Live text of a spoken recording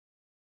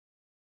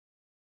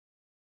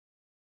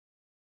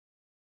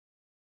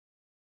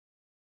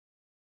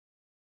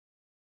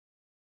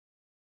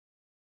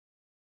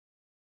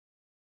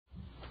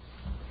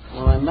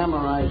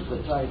memorized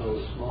the title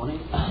this morning,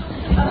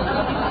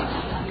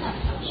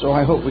 so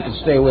I hope we can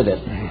stay with it.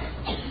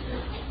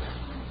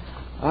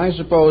 I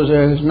suppose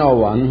there is no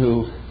one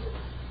who,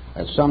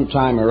 at some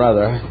time or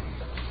other,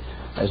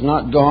 has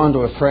not gone to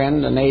a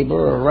friend, a neighbor,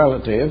 or a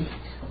relative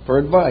for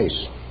advice.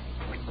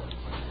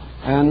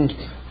 And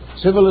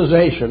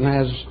civilization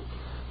has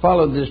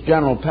followed this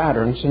general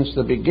pattern since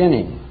the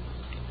beginning.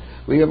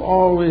 We have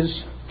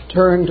always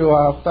turned to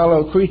our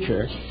fellow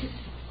creature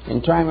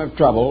in time of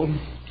trouble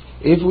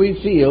if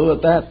we feel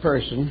that that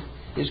person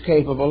is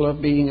capable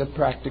of being of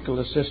practical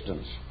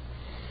assistance.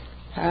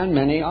 And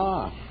many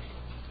are.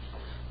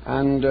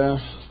 And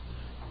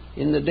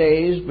in the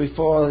days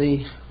before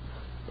the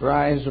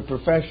rise of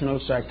professional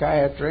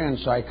psychiatry and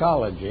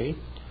psychology,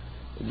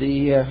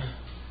 the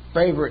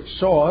favorite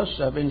source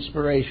of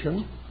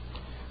inspiration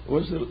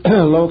was the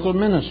local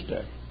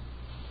minister.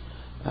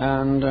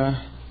 And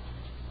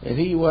if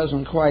he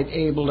wasn't quite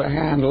able to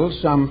handle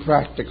some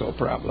practical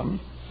problem,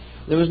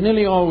 there was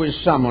nearly always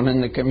someone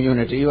in the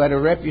community who had a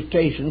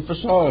reputation for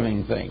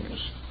solving things.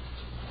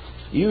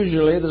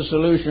 Usually the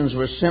solutions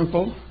were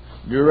simple,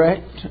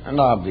 direct, and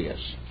obvious,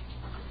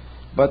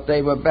 but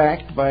they were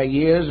backed by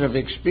years of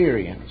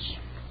experience.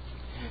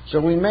 So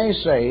we may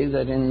say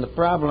that in the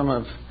problem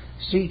of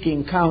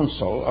seeking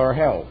counsel or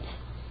help,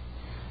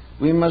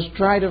 we must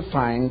try to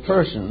find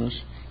persons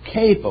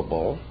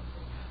capable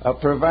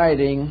of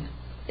providing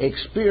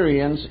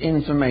experience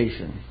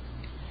information.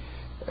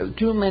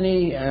 Too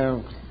many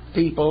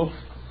people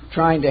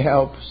trying to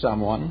help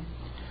someone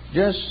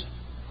just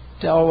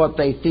tell what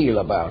they feel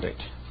about it.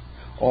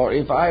 Or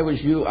if I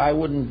was you, I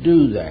wouldn't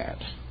do that.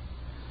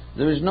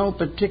 There is no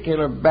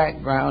particular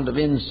background of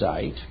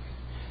insight.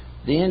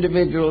 The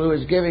individual who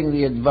is giving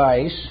the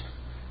advice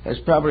has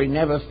probably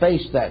never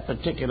faced that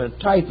particular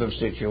type of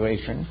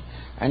situation,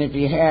 and if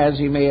he has,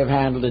 he may have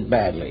handled it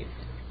badly.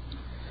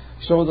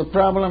 So the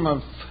problem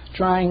of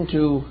trying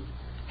to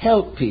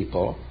help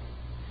people,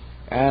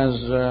 as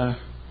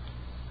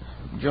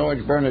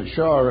George Bernard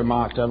Shaw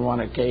remarked on one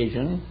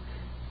occasion,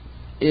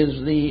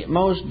 is the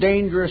most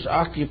dangerous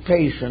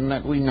occupation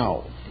that we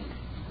know.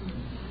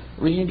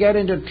 We can get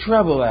into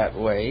trouble that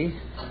way,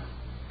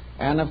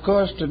 and of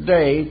course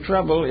today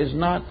trouble is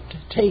not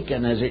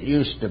taken as it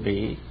used to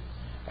be,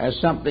 as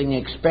something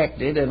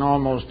expected and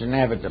almost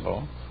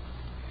inevitable.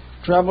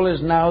 Trouble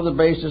is now the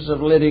basis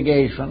of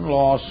litigation,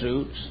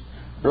 lawsuits,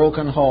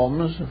 broken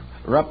homes,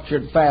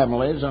 ruptured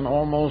families, and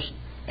almost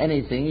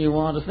anything you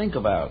want to think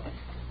about.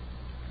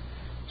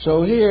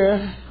 So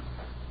here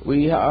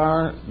we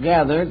are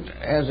gathered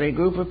as a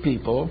group of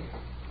people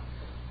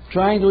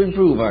trying to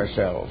improve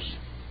ourselves.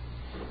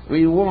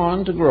 We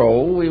want to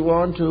grow. We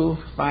want to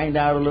find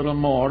out a little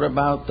more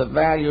about the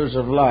values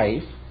of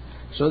life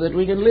so that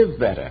we can live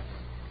better.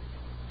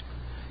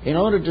 In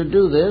order to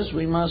do this,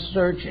 we must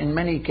search in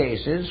many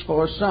cases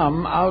for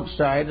some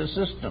outside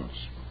assistance.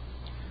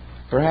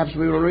 Perhaps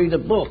we will read a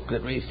book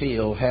that we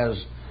feel has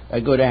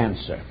a good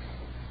answer,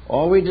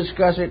 or we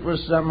discuss it with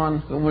someone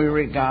whom we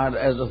regard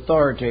as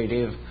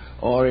authoritative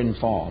or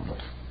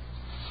informed.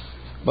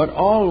 But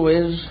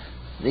always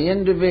the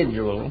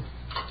individual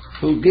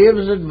who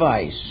gives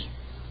advice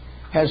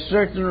has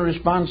certain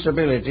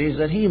responsibilities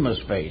that he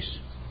must face.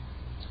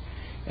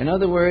 In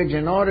other words,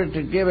 in order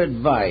to give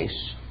advice,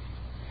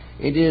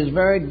 it is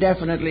very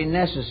definitely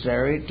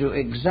necessary to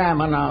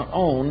examine our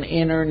own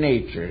inner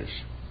natures.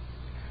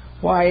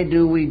 Why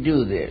do we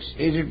do this?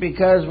 Is it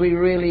because we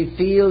really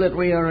feel that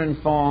we are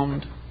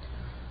informed?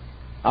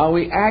 Are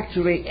we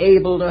actually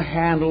able to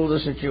handle the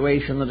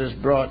situation that is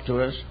brought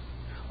to us?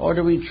 Or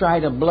do we try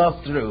to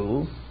bluff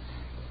through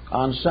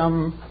on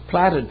some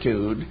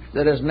platitude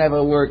that has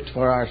never worked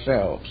for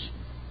ourselves?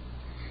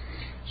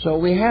 So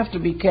we have to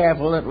be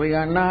careful that we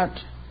are not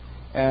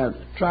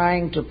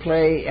trying to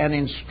play an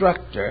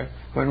instructor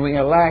when we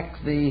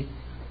lack the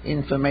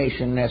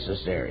information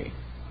necessary.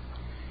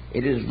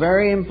 It is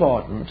very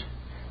important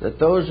that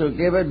those who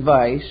give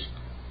advice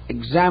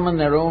examine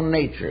their own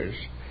natures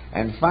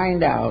and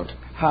find out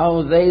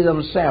how they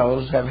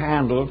themselves have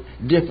handled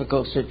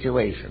difficult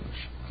situations.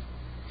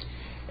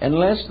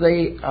 Unless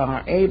they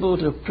are able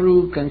to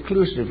prove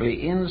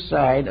conclusively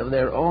inside of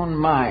their own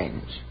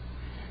minds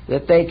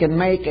that they can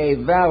make a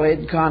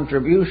valid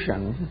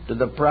contribution to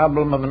the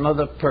problem of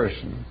another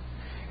person,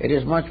 it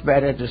is much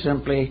better to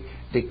simply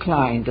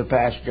decline to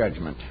pass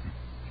judgment,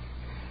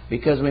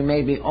 because we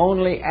may be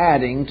only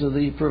adding to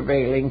the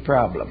prevailing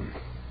problem.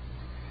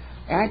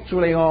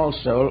 Actually,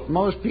 also,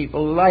 most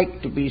people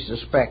like to be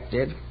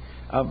suspected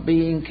of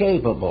being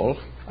capable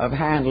of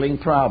handling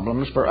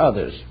problems for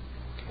others.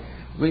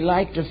 We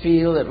like to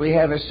feel that we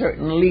have a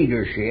certain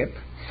leadership,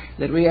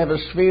 that we have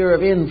a sphere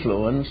of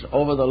influence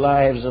over the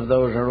lives of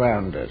those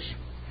around us.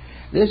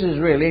 This is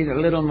really a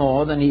little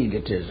more than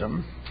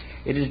egotism.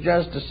 It is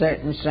just a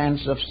certain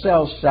sense of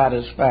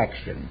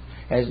self-satisfaction.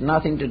 It has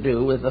nothing to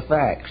do with the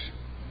facts.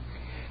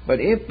 But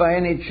if by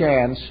any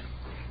chance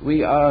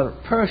we are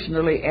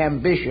personally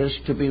ambitious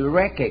to be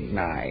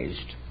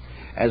recognized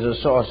as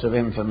a source of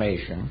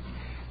information,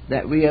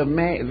 that we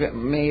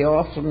may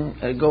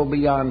often go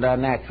beyond our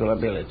natural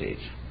abilities.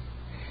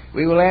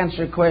 We will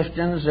answer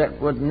questions that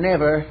would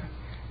never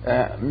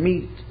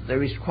meet the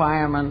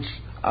requirements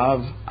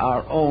of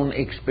our own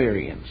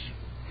experience.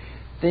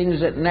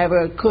 Things that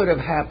never could have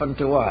happened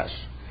to us,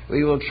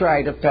 we will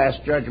try to pass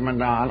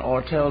judgment on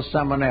or tell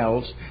someone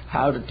else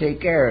how to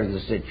take care of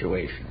the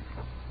situation.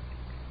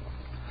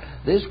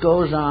 This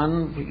goes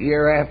on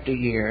year after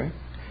year,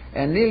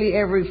 and nearly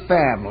every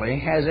family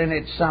has in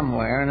it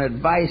somewhere an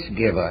advice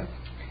giver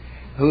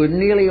who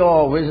nearly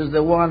always is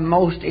the one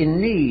most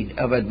in need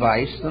of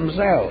advice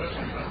themselves.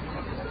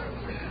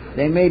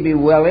 They may be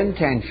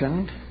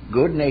well-intentioned,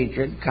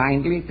 good-natured,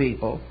 kindly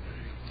people,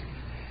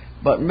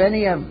 but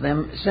many of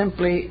them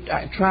simply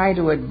try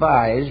to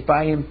advise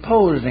by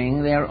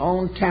imposing their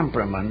own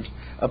temperament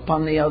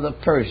upon the other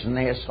person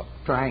they are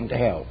trying to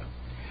help.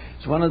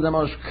 It's one of the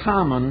most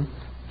common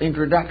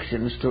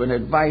introductions to an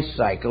advice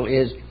cycle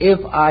is,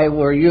 "If I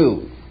were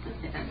you."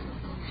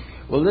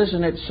 Well, this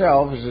in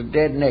itself is a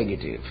dead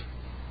negative.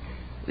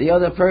 The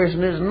other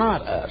person is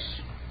not us.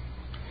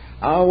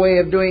 Our way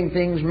of doing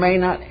things may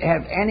not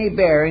have any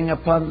bearing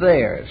upon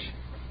theirs.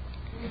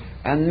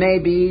 And may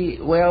be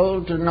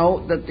well to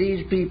note that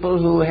these people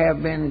who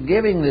have been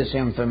giving this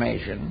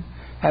information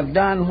have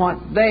done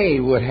what they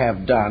would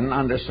have done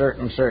under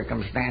certain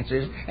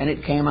circumstances, and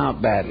it came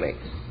out badly.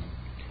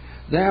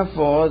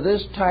 Therefore,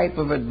 this type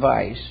of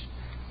advice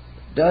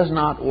does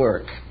not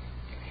work.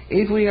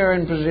 If we are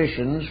in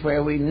positions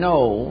where we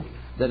know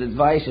that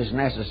advice is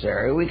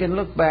necessary, we can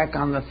look back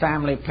on the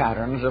family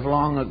patterns of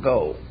long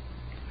ago.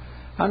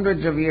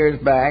 Hundreds of years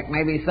back,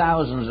 maybe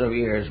thousands of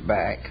years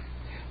back,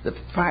 the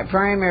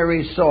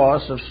primary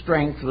source of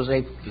strength was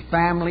a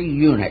family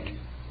unit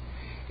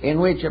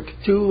in which up to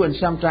 2 and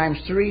sometimes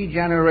 3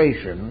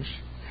 generations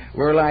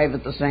were alive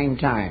at the same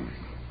time.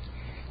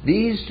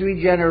 These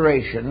 3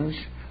 generations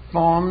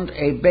formed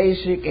a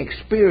basic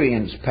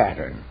experience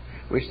pattern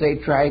which they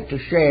tried to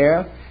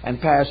share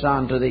and pass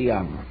on to the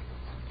young.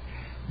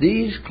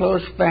 These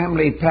close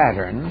family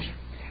patterns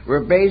were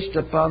based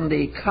upon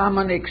the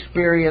common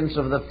experience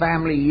of the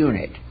family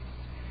unit.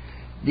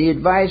 The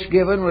advice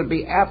given would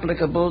be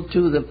applicable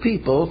to the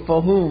people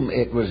for whom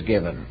it was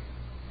given.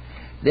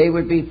 They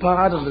would be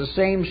part of the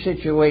same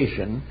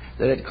situation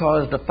that had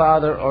caused a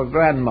father or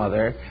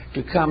grandmother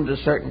to come to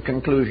certain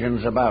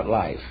conclusions about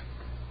life.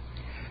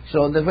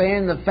 So in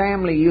the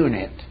family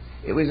unit,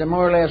 it was a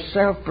more or less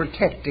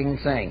self-protecting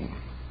thing.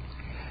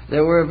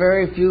 There were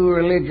very few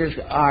religious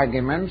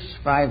arguments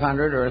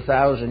 500 or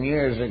 1,000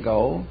 years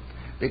ago,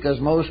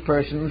 because most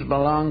persons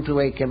belonged to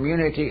a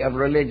community of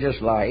religious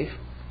life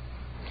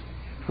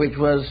which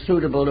was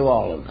suitable to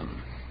all of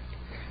them.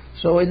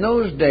 So in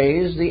those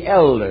days, the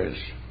elders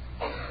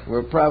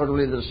were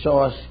probably the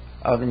source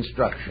of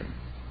instruction.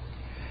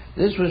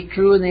 This was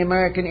true in the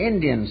American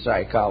Indian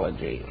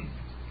psychology.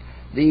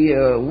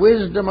 The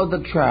wisdom of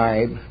the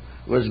tribe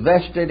was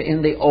vested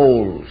in the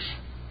olds.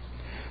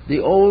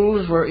 The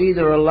olds were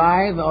either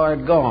alive or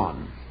had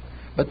gone,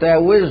 but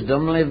their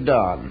wisdom lived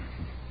on.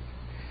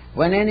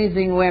 When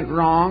anything went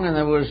wrong and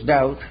there was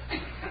doubt,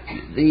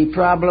 the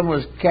problem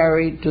was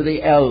carried to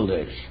the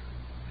elders,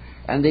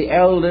 and the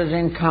elders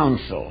in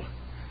council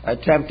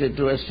attempted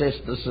to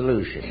assist the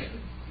solution.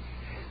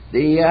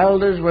 The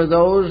elders were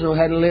those who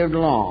had lived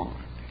long,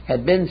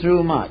 had been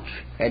through much,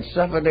 had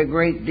suffered a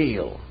great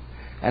deal,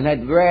 and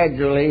had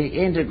gradually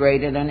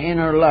integrated an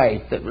inner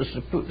life that was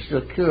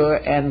secure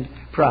and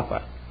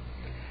proper.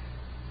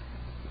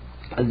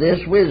 This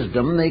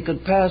wisdom they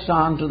could pass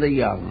on to the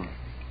young,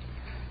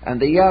 and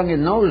the young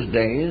in those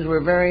days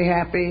were very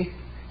happy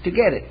to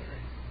get it.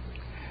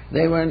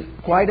 They were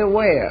quite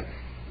aware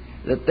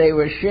that they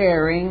were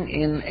sharing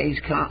in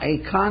a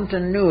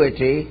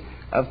continuity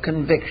of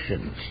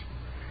convictions,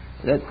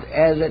 that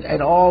as it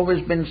had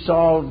always been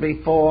solved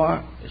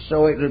before,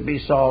 so it would be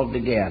solved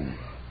again.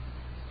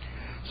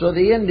 So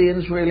the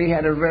Indians really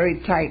had a very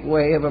tight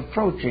way of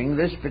approaching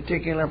this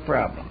particular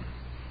problem.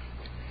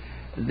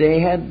 They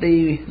had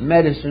the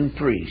medicine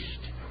priest,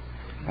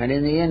 and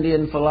in the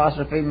Indian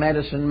philosophy,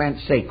 medicine meant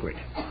sacred.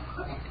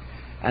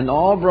 And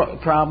all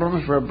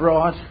problems were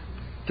brought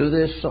to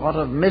this sort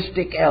of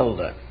mystic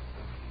elder,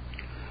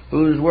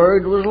 whose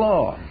word was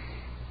law,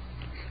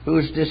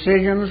 whose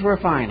decisions were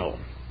final,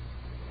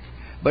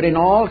 but in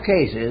all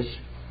cases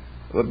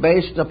were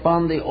based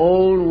upon the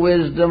old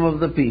wisdom of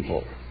the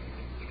people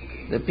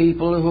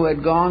who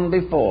had gone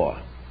before,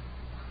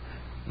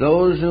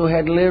 those who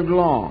had lived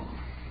long,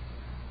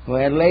 who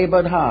had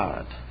labored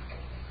hard,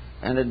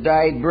 and had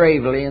died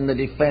bravely in the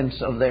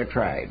defense of their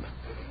tribe.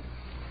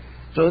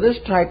 So this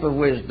type of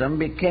wisdom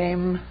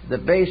became the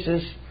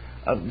basis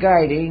of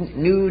guiding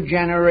new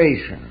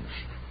generations.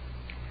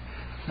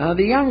 Now,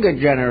 the younger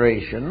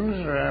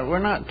generations were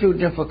not too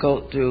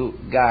difficult to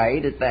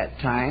guide at that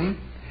time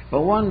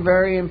for one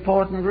very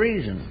important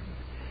reason.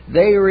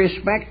 They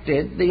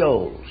respected the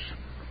olds.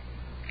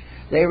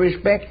 They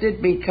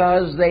respected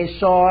because they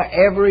saw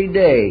every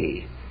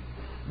day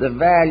the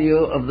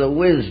value of the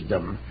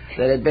wisdom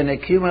that had been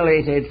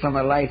accumulated from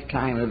a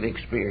lifetime of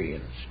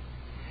experience.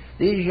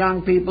 These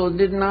young people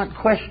did not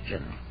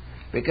question,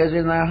 because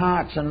in their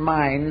hearts and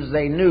minds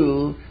they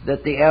knew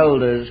that the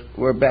elders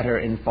were better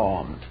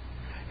informed,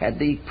 had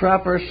the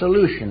proper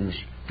solutions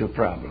to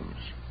problems.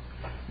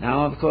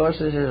 Now, of course,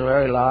 this is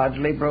very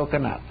largely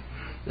broken up.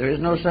 There is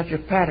no such a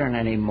pattern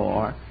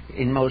anymore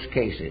in most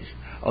cases,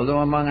 although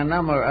among a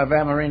number of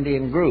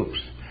Amerindian groups,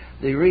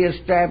 the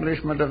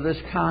reestablishment of this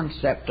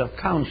concept of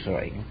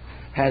counseling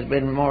has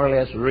been more or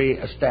less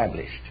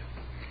reestablished.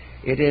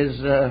 It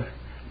is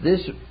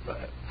this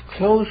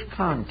close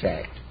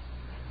contact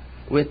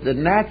with the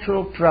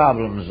natural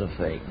problems of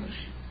things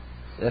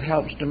that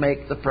helps to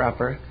make the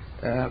proper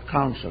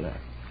counselor.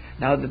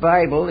 Now, the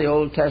Bible, the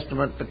Old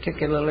Testament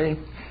particularly,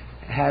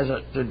 has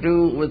to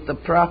do with the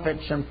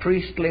prophets and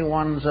priestly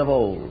ones of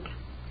old.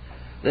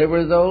 There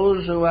were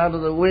those who, out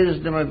of the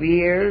wisdom of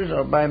years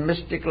or by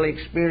mystical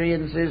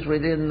experiences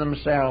within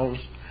themselves,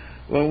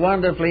 were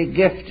wonderfully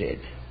gifted,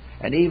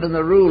 and even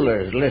the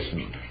rulers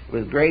listened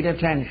with great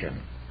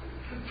attention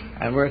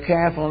and were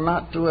careful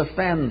not to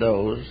offend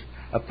those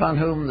upon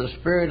whom the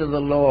Spirit of the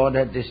Lord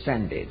had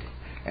descended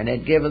and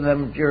had given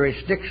them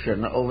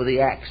jurisdiction over the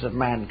acts of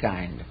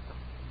mankind.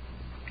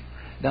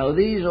 Now,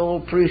 these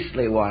old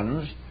priestly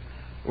ones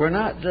were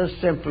not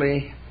just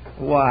simply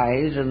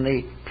wise in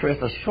the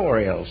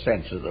professorial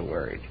sense of the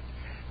word.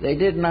 They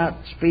did not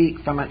speak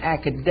from an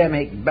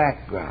academic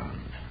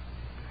background.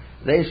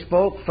 They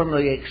spoke from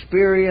the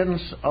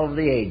experience of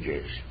the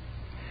ages.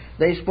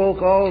 They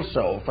spoke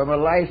also from a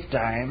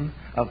lifetime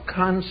of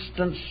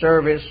constant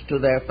service to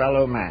their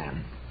fellow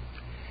man.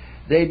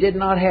 They did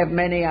not have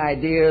many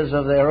ideas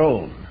of their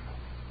own.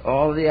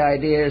 All the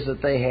ideas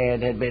that they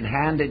had been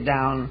handed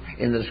down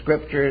in the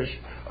Scriptures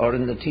or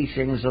in the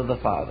teachings of the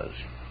fathers.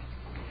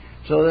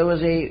 So there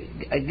was,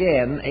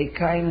 again, a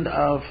kind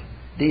of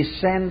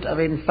descent of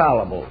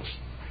infallibles,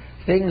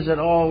 things that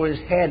always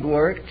had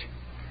worked,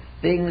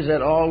 things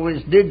that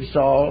always did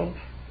solve,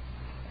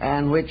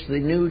 and which the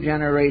new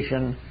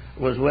generation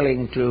was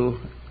willing to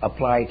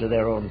apply to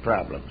their own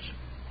problems.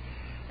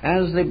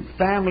 As the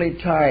family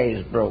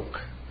ties broke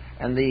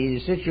and the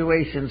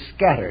situation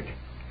scattered,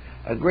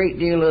 a great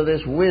deal of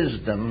this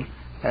wisdom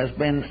has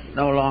been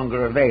no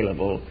longer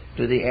available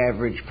to the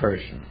average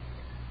person.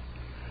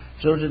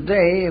 So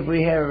today, if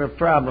we have a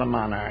problem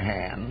on our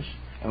hands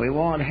and we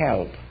want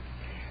help,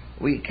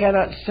 we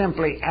cannot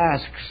simply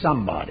ask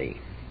somebody.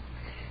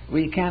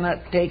 We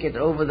cannot take it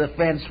over the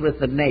fence with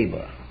the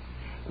neighbor.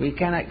 We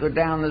cannot go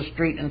down the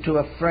street and to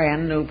a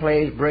friend who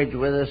plays bridge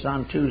with us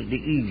on Tuesday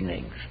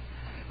evenings.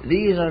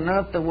 These are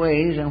not the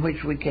ways in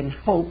which we can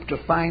hope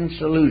to find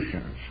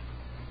solutions.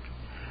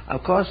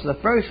 Of course, the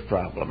first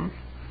problem,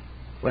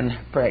 when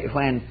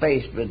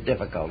faced with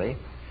difficulty,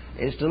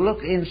 is to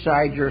look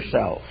inside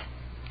yourself.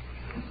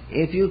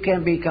 If you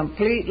can be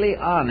completely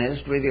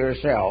honest with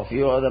yourself,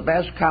 you are the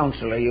best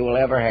counselor you will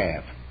ever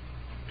have.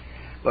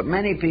 But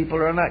many people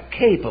are not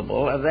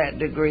capable of that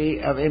degree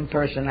of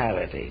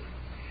impersonality.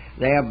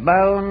 They are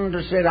bound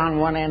to sit on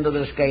one end of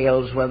the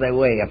scales where they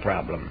weigh a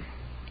problem.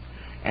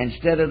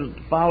 Instead of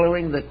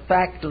following the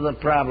fact of the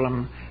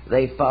problem,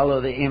 they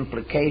follow the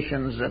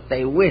implications that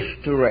they wish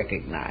to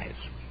recognize.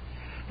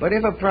 But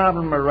if a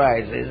problem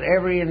arises,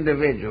 every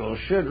individual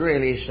should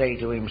really say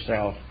to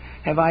himself,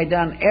 have I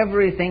done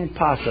everything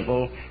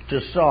possible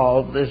to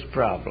solve this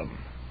problem?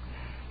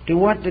 To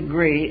what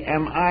degree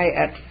am I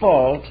at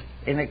fault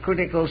in a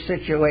critical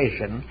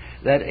situation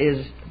that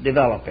is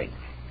developing?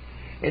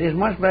 It is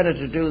much better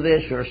to do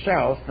this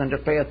yourself than to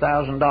pay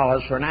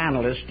 $1,000 for an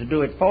analyst to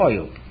do it for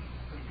you.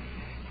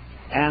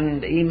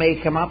 And he may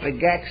come up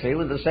exactly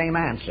with the same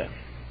answer.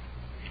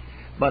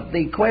 But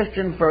the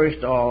question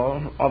first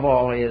of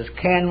all is,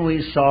 can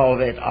we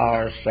solve it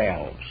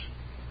ourselves?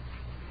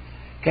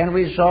 Can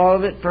we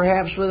solve it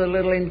perhaps with a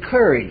little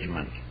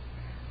encouragement?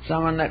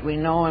 Someone that we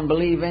know and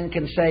believe in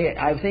can say,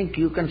 I think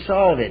you can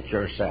solve it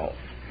yourself.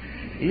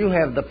 You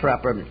have the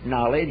proper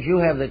knowledge, you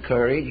have the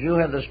courage, you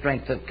have the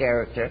strength of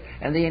character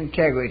and the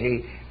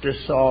integrity to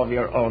solve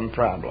your own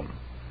problem.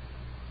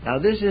 Now,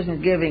 this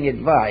isn't giving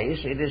advice,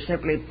 it is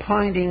simply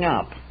pointing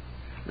up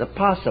the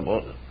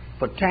possible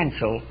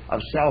potential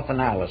of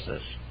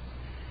self-analysis.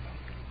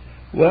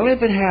 Well,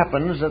 if it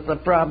happens that the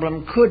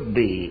problem could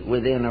be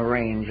within a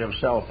range of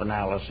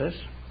self-analysis,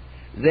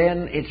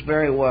 then it's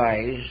very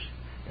wise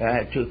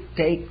to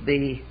take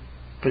the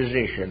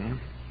position,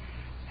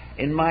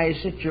 in my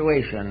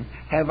situation,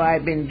 have I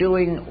been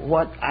doing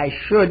what I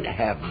should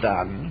have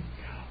done,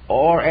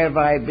 or have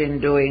I been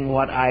doing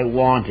what I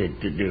wanted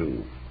to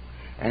do?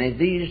 And if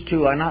these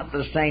two are not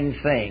the same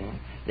thing,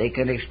 they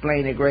can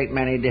explain a great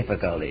many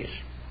difficulties.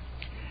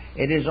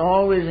 It is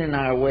always in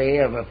our way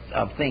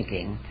of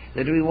thinking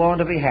that we want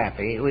to be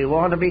happy, we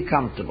want to be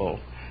comfortable,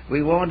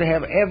 we want to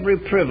have every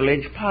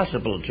privilege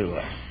possible to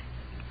us.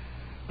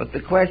 But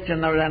the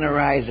question then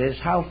arises,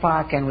 how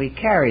far can we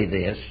carry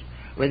this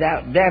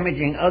without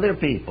damaging other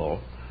people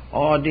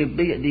or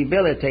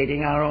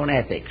debilitating our own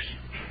ethics?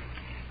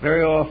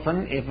 Very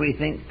often, if we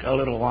think a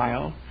little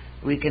while,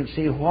 we can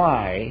see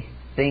why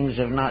things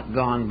have not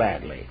gone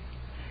badly.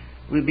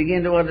 we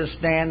begin to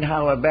understand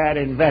how a bad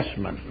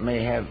investment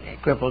may have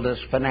crippled us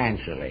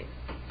financially,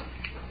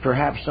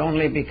 perhaps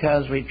only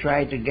because we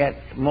tried to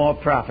get more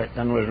profit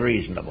than was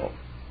reasonable.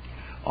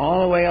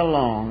 All the way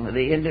along,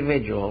 the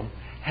individual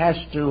has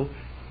to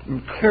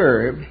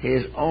curb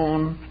his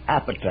own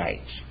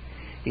appetites.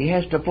 He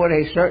has to put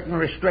a certain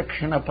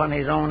restriction upon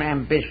his own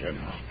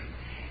ambitions.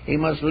 He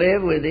must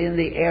live within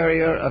the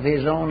area of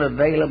his own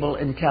available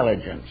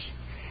intelligence.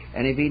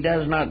 And if he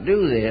does not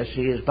do this,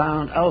 he is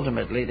bound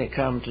ultimately to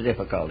come to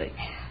difficulty.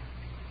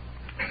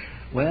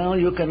 Well,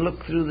 you can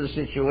look through the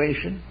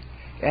situation,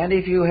 and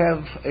if you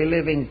have a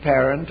living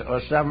parent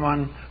or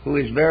someone who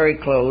is very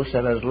close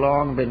and has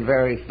long been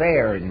very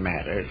fair in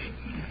matters,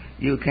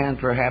 you can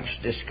perhaps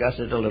discuss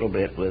it a little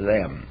bit with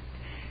them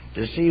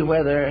to see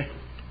whether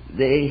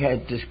they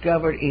had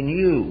discovered in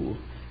you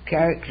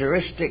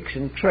characteristics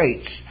and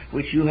traits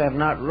which you have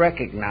not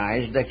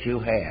recognized that you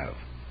have.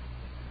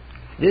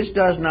 This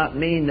does not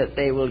mean that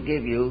they will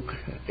give you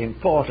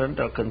important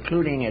or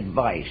concluding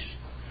advice,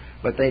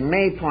 but they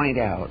may point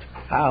out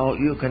how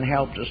you can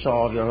help to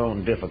solve your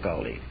own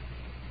difficulty.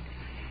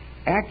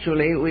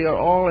 Actually, we are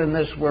all in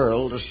this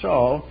world to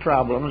solve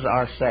problems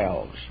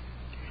ourselves.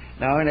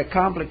 Now, in a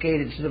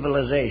complicated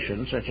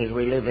civilization such as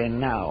we live in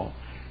now,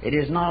 it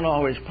is not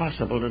always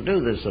possible to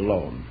do this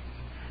alone.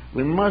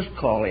 We must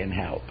call in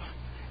help.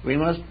 We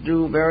must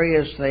do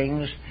various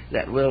things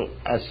that will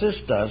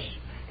assist us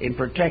in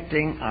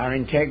protecting our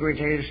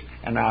integrities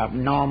and our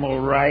normal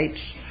rights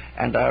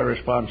and our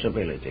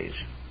responsibilities.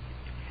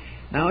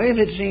 Now, if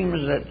it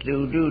seems that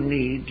you do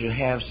need to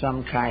have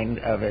some kind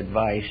of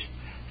advice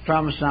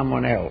from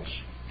someone else,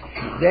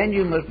 then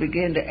you must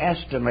begin to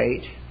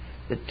estimate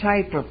the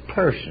type of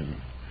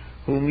person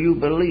whom you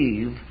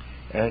believe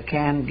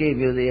can give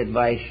you the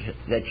advice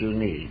that you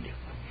need.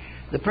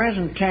 The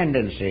present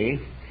tendency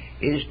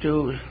is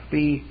to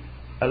be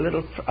a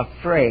little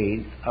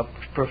afraid of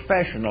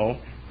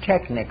professional,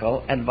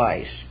 technical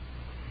advice.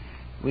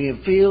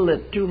 We feel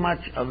that too much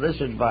of this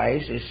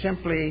advice is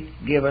simply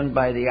given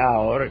by the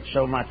hour at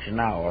so much an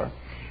hour,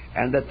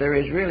 and that there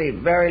is really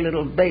very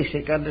little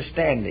basic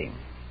understanding.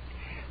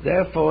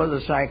 Therefore,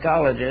 the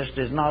psychologist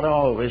is not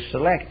always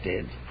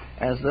selected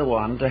as the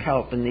one to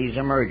help in these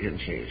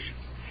emergencies.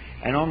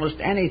 And almost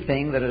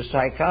anything that a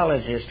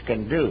psychologist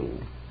can do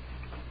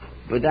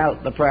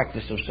without the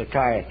practice of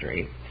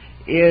psychiatry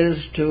is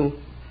to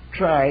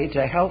try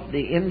to help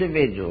the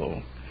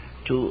individual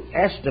to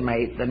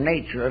estimate the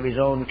nature of his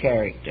own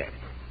character.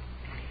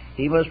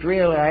 He must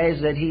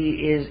realize that he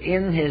is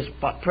in his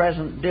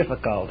present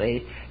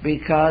difficulty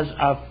because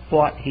of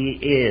what he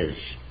is.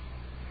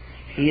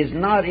 He is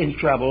not in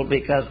trouble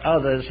because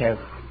others have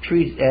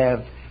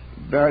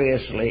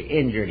variously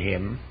injured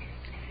him.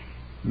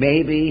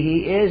 Maybe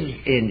he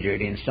is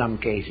injured in some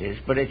cases,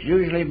 but it's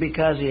usually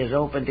because he has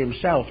opened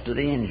himself to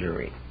the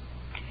injury.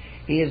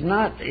 He is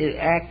not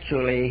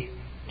actually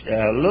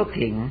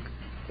looking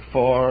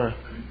for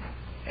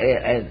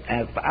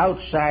an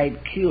outside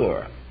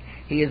cure.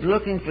 He is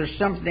looking for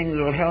something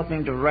that will help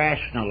him to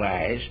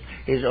rationalize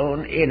his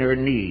own inner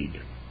need.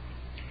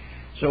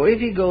 So if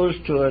he goes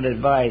to an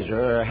advisor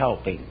or a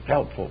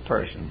helpful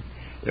person,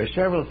 there are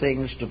several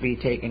things to be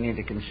taken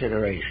into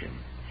consideration.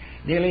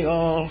 Nearly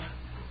all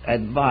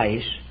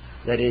advice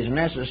that is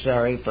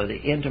necessary for the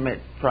intimate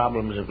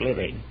problems of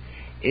living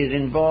is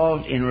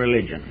involved in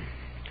religion,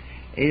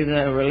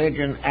 either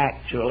religion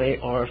actually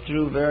or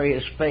through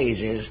various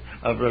phases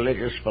of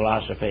religious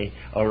philosophy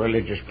or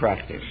religious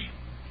practice.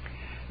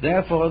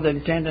 Therefore,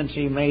 the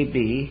tendency may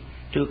be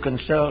to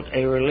consult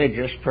a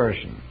religious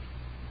person.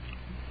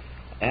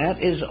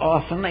 That is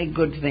often a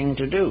good thing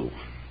to do,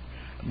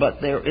 but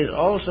there is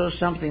also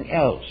something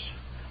else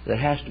that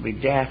has to be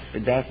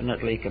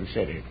definitely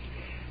considered.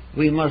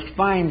 We must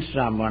find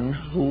someone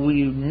who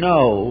we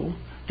know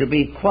to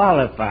be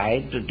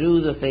qualified to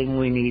do the thing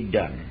we need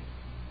done.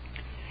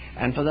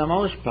 And for the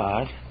most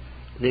part,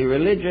 the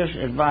religious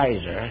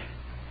advisor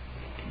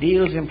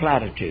deals in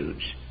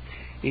platitudes.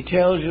 He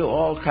tells you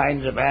all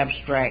kinds of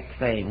abstract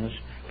things,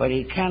 but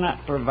he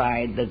cannot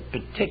provide the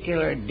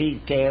particular,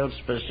 detailed,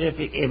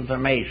 specific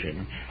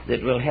information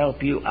that will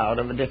help you out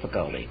of a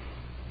difficulty.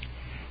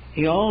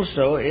 He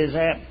also is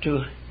apt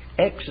to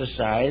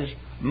exercise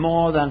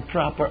more than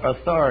proper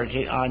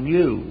authority on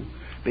you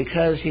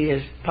because he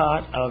is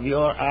part of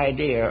your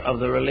idea of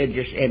the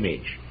religious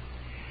image.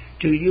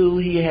 To you,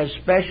 he has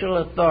special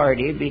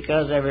authority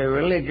because of a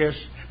religious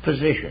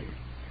position,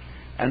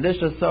 and this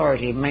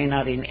authority may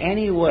not in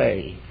any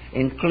way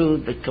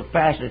include the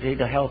capacity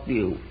to help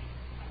you.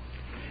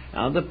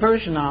 Now, the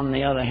person, on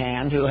the other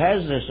hand, who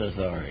has this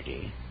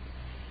authority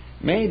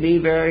may be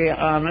very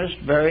honest,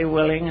 very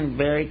willing, and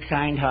very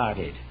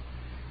kind-hearted,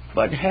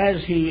 but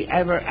has he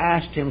ever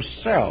asked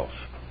himself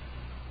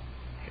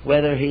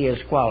whether he is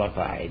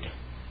qualified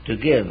to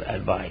give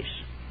advice?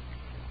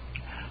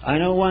 I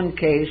know one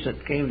case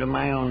that came to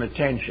my own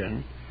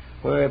attention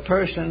where a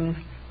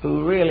person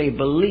who really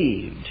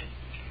believed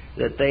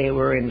that they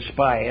were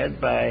inspired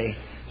by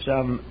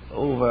some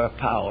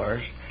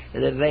overpowers,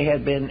 that they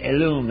had been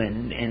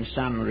illumined in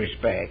some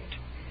respect,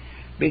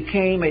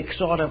 became a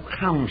sort of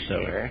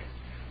counselor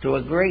to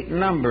a great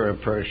number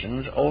of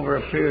persons over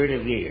a period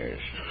of years,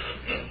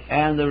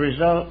 and the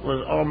result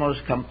was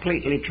almost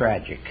completely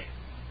tragic.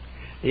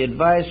 The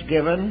advice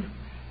given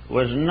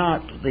was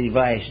not the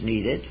advice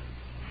needed.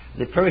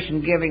 The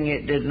person giving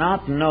it did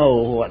not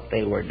know what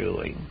they were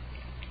doing.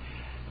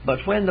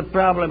 But when the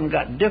problem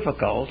got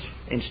difficult,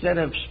 instead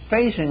of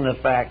facing the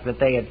fact that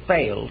they had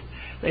failed,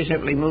 they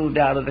simply moved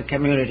out of the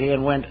community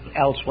and went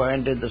elsewhere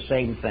and did the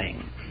same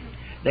thing.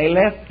 They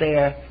left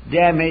their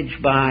damage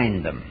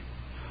behind them,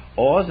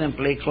 or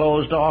simply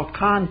closed all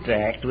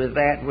contact with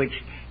that which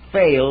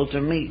failed to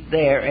meet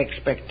their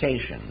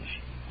expectations.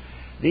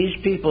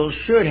 These people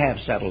should have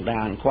settled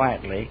down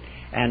quietly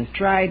and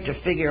tried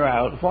to figure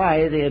out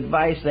why the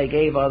advice they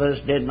gave others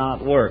did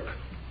not work.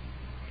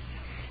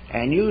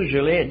 And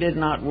usually it did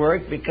not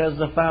work because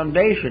the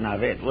foundation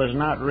of it was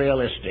not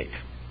realistic.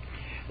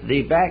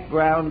 The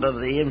background of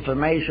the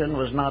information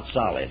was not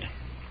solid.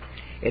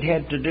 It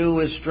had to do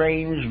with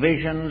strange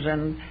visions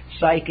and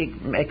psychic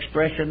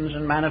expressions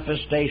and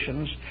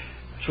manifestations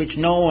which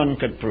no one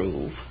could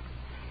prove,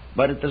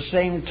 but at the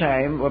same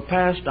time were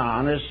passed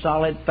on as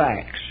solid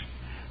facts.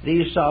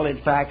 These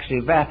solid facts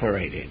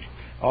evaporated,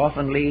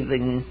 often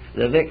leaving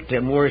the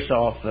victim worse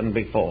off than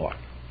before.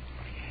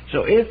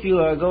 So if you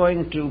are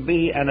going to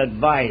be an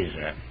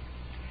advisor,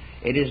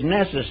 it is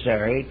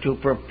necessary to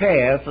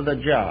prepare for the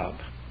job.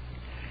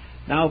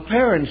 Now,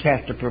 parents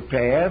have to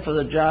prepare for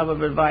the job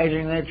of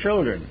advising their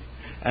children,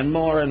 and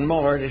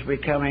more it is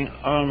becoming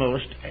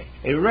almost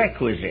a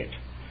requisite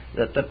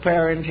that the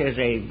parent is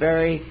a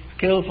very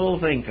skillful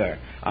thinker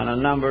on a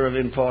number of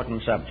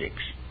important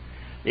subjects.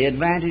 The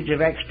advantage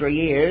of extra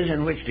years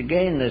in which to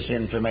gain this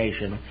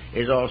information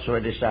is also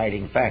a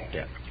deciding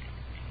factor.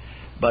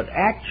 But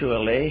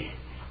actually,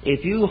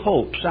 if you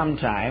hope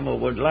sometime or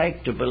would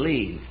like to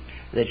believe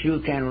that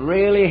you can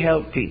really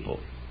help people,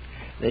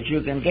 that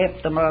you can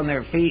get them on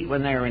their feet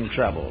when they're in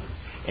trouble,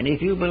 and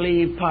if you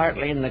believe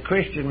partly in the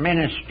Christian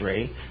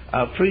ministry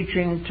of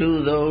preaching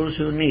to those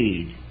who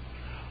need,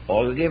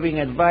 or giving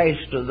advice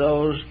to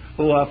those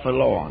who are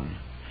forlorn,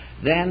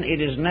 then it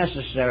is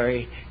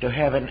necessary to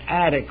have an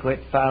adequate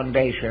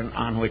foundation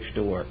on which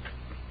to work.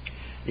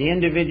 The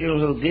individual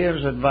who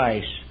gives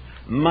advice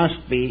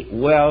must be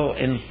well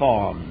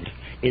informed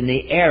in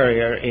the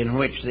area in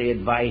which the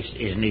advice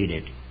is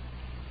needed.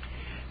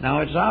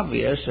 Now, it's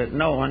obvious that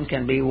no one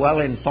can be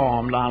well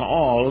informed on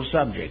all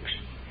subjects.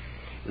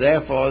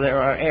 Therefore,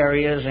 there are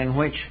areas in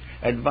which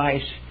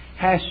advice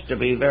has to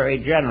be very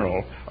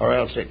general, or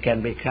else it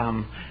can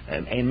become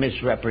a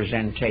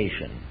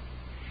misrepresentation.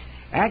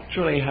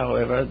 Actually,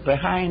 however,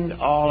 behind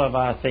all of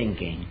our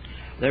thinking,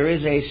 there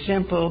is a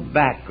simple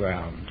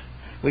background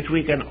which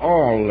we can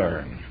all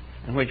learn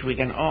and which we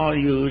can all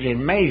use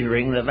in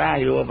measuring the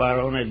value of our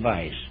own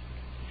advice.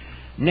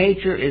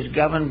 Nature is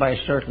governed by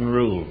certain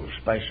rules,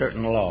 by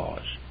certain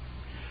laws.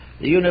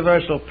 The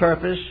universal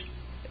purpose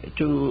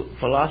to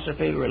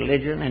philosophy,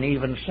 religion, and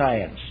even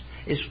science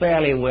is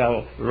fairly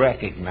well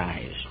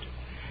recognized.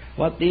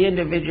 What the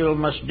individual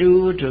must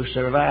do to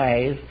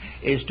survive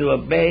is to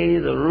obey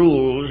the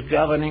rules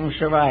governing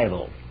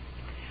survival.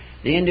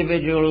 The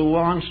individual who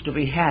wants to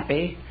be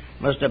happy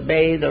must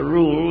obey the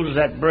rules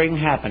that bring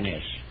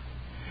happiness.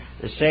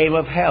 The same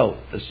of health,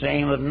 the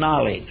same of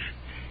knowledge.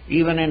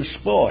 Even in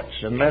sports,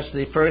 unless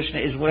the person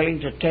is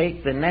willing to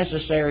take the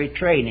necessary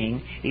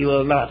training, he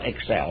will not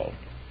excel.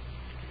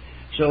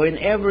 So in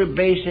every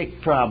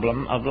basic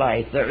problem of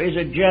life, there is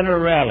a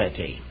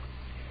generality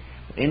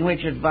in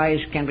which advice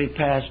can be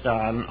passed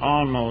on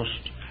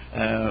almost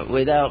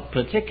without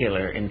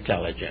particular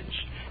intelligence.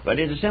 But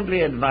it is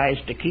simply advice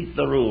to keep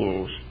the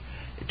rules,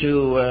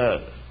 to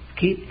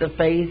keep the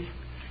faith,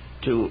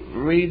 to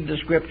read the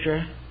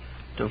Scripture,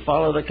 to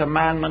follow the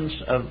commandments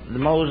of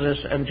Moses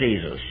and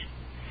Jesus.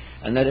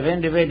 And that if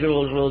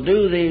individuals will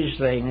do these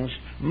things,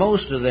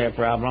 most of their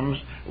problems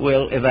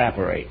will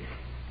evaporate.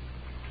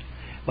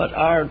 But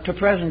our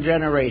present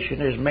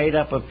generation is made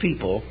up of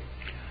people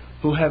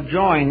who have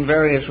joined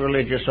various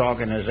religious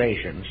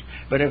organizations,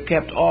 but have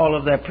kept all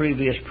of their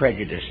previous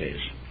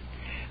prejudices.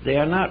 They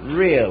are not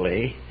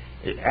really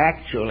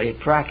actually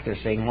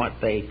practicing what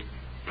they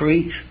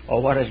preach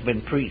or what has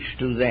been preached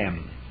to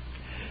them.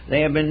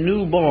 They have been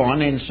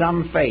newborn in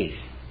some faith,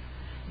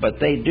 but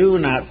they do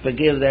not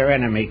forgive their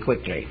enemy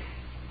quickly.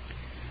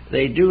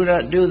 They do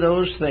not do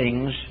those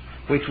things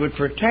which would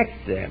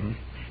protect them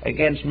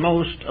against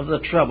most of the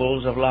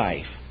troubles of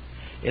life.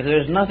 If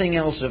there's nothing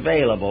else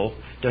available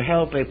to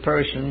help a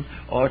person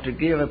or to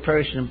give a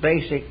person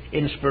basic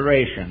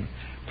inspiration,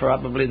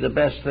 probably the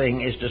best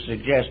thing is to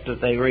suggest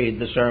that they read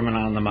the Sermon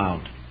on the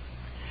Mount.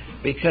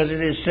 Because it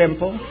is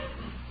simple,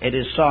 it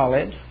is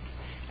solid,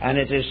 and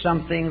it is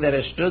something that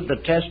has stood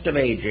the test of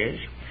ages,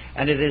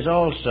 and it is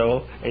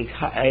also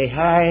a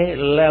high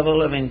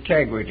level of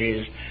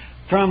integrities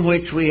from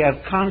which we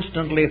have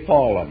constantly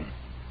fallen.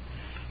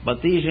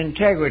 But these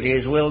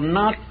integrities will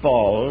not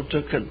fall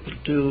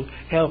to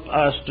help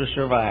us to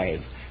survive.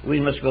 We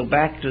must go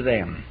back to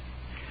them.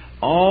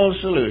 All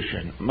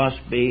solution must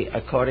be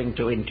according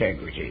to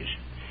integrities.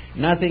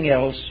 Nothing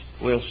else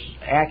will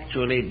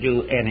actually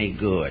do any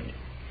good.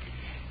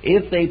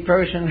 If the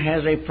person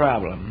has a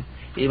problem,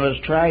 he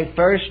must try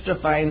first to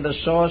find the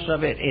source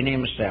of it in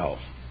himself.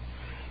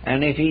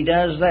 And if he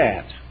does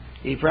that,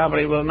 he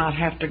probably will not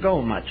have to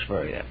go much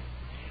further,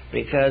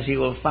 because he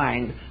will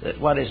find that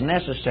what is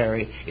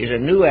necessary is a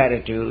new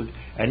attitude,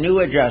 a new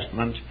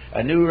adjustment,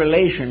 a new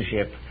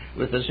relationship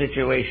with the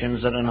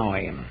situations that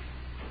annoy him.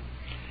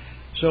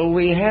 So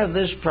we have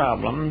this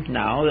problem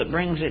now that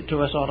brings it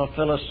to a sort of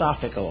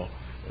philosophical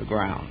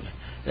ground.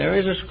 There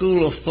is a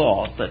school of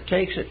thought that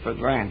takes it for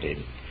granted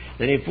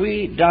that if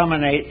we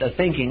dominate the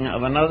thinking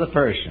of another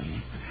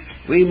person,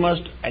 we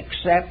must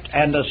accept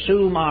and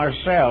assume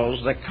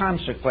ourselves the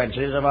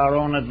consequences of our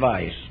own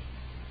advice.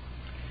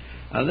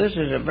 Now, this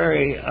is a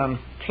very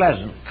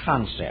unpleasant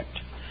concept,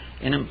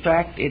 and in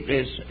fact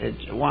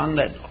it's one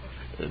that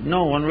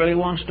no one really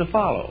wants to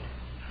follow.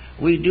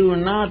 We do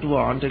not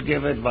want to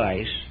give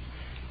advice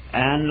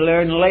and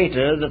learn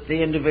later that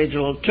the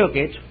individual took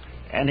it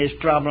and his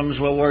problems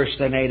were worse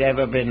than they'd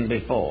ever been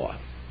before.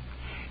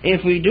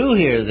 If we do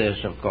hear this,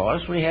 of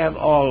course, we have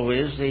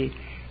always the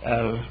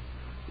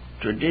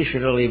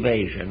traditional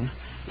evasion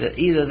that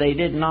either they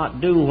did not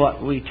do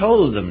what we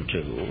told them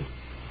to,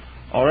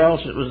 or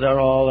else it was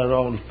all their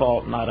own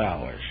fault, not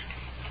ours.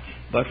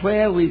 But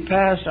where we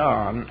pass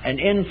on an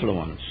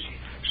influence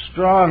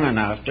strong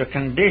enough to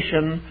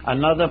condition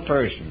another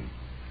person,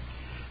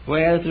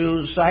 where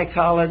through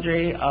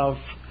psychology of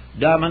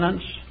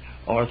dominance,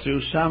 or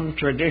through some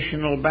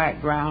traditional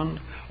background,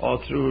 or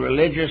through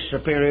religious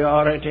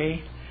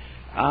superiority,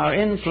 our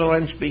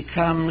influence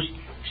becomes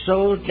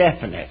so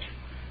definite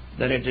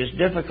that it is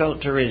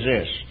difficult to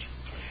resist,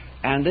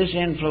 and this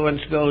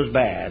influence goes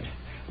bad,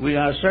 we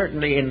are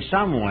certainly in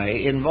some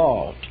way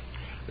involved,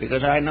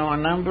 because I know a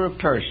number of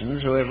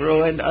persons who have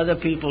ruined other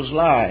people's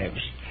lives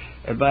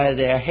by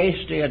their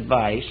hasty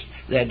advice,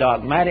 their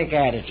dogmatic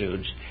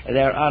attitudes,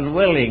 their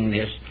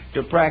unwillingness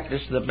to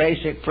practice the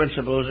basic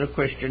principles of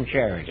Christian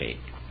charity.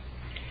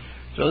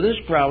 So this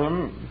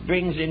problem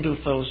brings into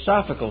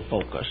philosophical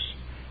focus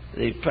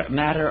the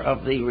matter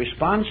of the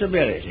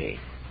responsibility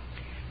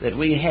that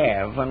we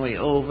have when we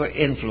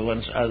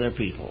over-influence other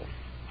people.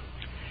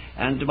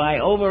 And by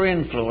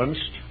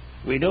over-influenced,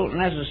 we don't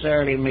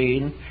necessarily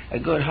mean a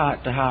good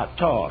heart-to-heart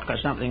talk or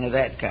something of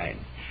that kind,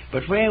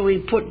 but where we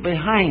put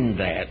behind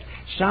that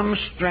some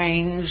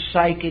strange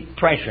psychic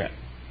pressure,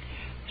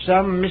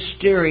 some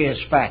mysterious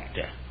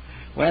factor,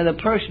 where the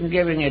person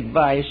giving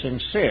advice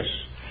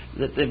insists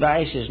that the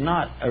advice is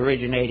not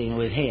originating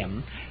with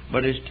him,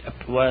 but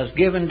was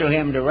given to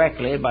him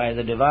directly by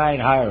the divine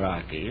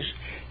hierarchies.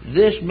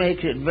 This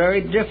makes it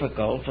very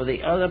difficult for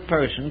the other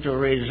person to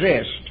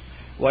resist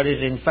what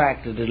is in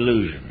fact a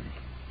delusion.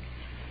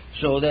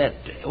 So that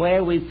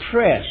where we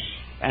press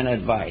an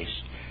advice,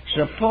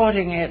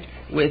 supporting it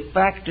with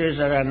factors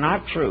that are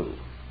not true,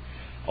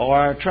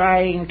 or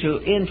trying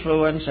to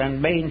influence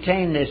and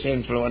maintain this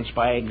influence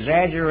by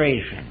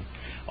exaggeration,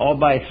 or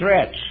by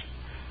threats,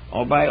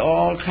 or by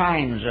all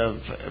kinds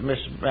of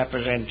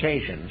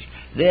misrepresentations,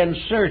 then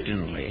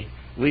certainly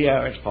we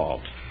are at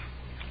fault.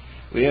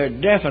 We are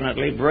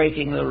definitely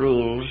breaking the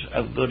rules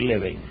of good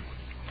living.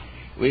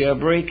 We are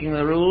breaking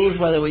the rules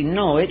whether we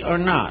know it or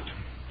not.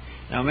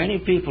 Now, many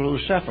people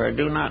who suffer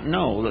do not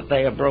know that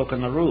they have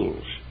broken the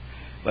rules,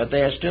 but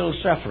they are still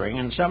suffering,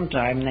 and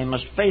sometime they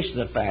must face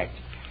the fact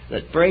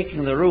that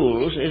breaking the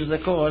rules is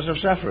the cause of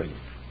suffering.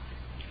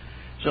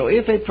 So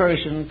if a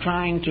person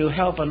trying to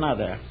help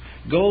another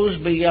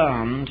goes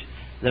beyond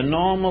the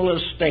normal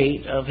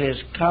estate of his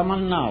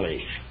common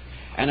knowledge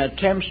and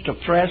attempts to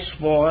press,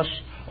 force,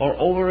 or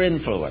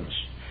over-influence,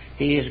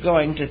 he is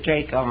going to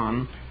take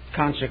on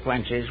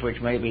consequences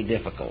which may be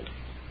difficult.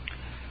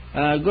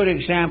 A good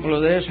example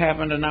of this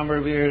happened a number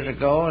of years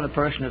ago, and a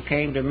person who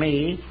came to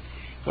me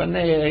when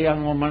a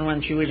young woman,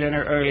 when she was in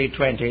her early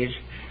 20s,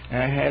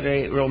 had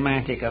a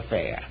romantic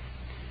affair.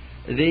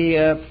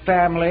 The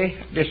family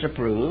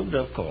disapproved,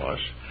 of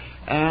course,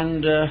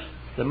 and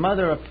the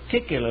mother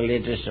particularly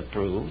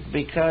disapproved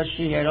because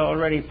she had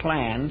already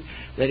planned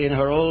that in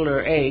her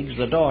older age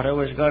the daughter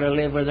was going to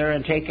live with her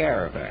and take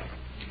care of her.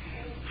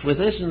 With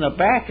this in the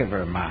back of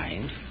her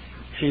mind,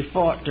 she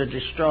fought to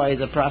destroy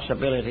the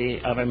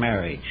possibility of a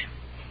marriage.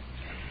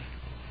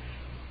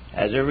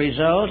 As a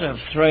result of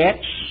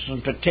threats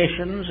and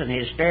petitions and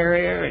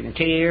hysteria and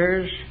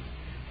tears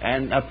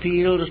and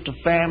appeals to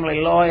family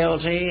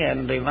loyalty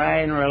and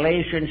divine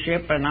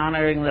relationship and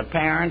honoring the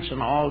parents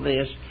and all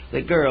this,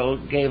 the girl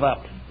gave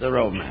up the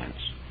romance.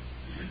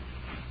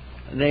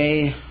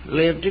 They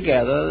lived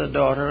together, the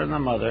daughter and the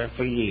mother,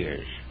 for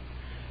years.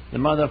 The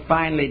mother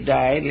finally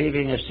died,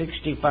 leaving a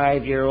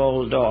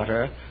 65-year-old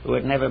daughter who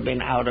had never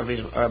been out of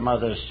her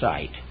mother's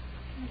sight.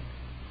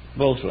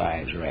 Both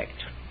lives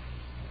wrecked.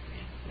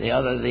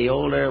 The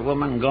older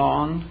woman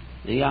gone,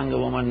 the younger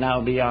woman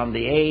now beyond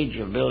the age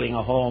of building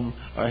a home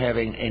or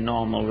having a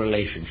normal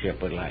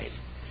relationship with life.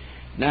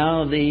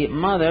 Now, the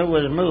mother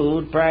was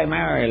moved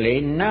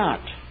primarily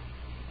not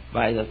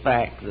by the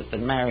fact that the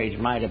marriage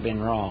might have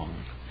been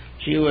wrong.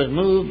 She was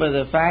moved by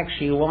the fact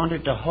she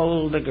wanted to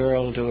hold the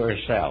girl to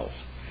herself.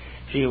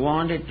 She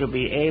wanted to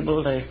be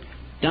able to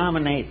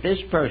dominate this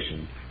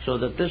person so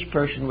that this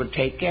person would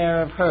take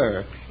care of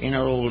her in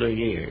her older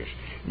years.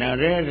 Now,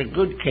 there's a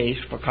good case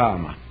for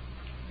karma.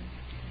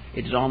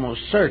 It's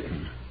almost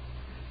certain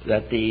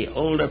that the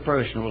older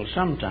person will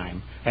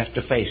sometime have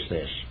to face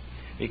this,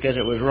 because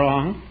it was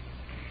wrong,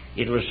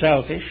 it was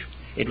selfish,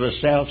 it was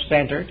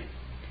self-centered,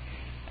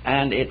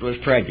 and it was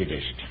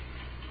prejudiced.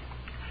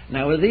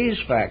 Now, with these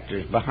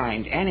factors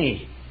behind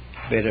any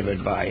bit of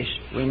advice,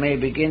 we may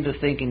begin to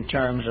think in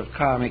terms of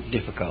karmic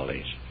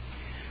difficulties.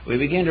 We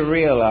begin to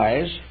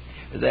realize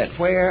that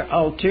where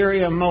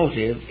ulterior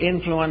motive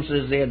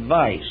influences the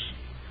advice,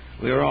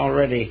 we are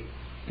already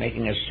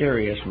making a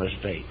serious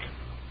mistake.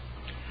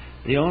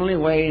 The only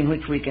way in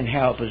which we can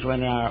help is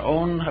when our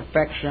own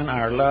affection,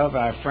 our love,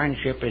 our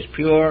friendship is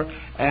pure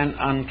and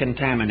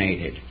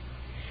uncontaminated.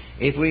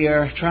 If we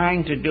are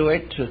trying to do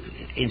it to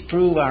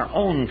improve our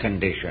own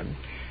condition,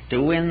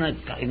 to win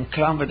the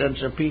confidence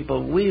of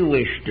people we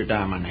wish to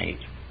dominate,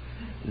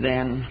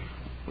 then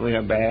we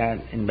are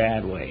in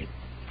bad way.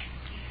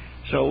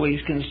 So we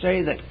can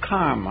say that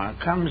karma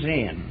comes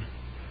in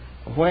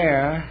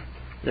where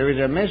there is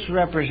a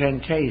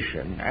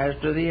misrepresentation as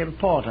to the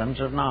importance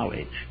of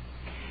knowledge.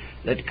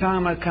 That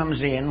karma comes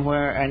in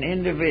where an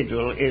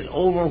individual is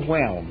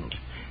overwhelmed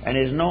and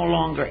is no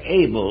longer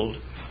able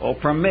or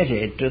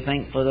permitted to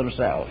think for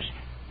themselves.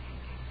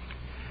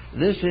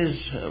 This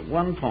is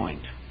one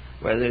point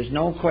where there's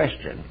no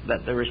question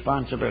that the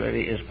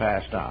responsibility is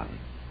passed on.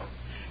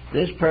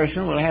 This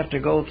person will have to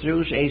go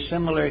through a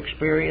similar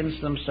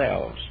experience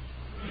themselves,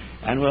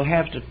 and will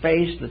have to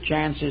face the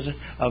chances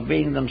of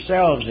being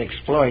themselves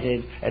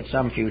exploited at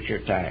some future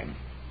time.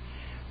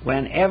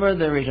 Whenever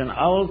there is an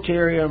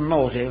ulterior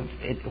motive,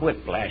 it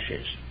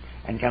whiplashes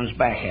and comes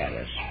back at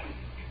us.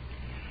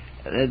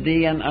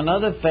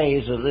 Another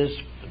phase of this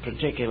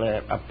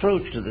particular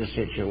approach to the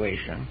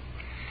situation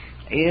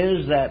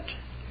is that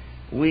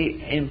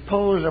we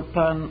impose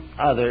upon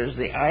others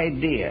the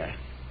idea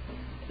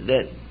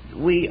that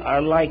we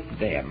are like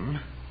them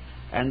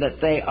and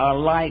that they are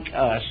like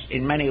us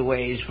in many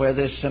ways where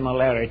this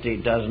similarity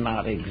does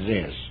not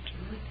exist.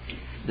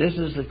 This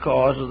is the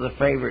cause of the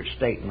favorite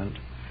statement,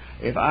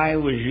 "If I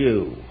was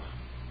you,"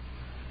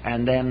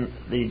 and then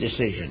the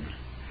decision.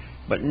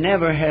 But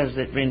never has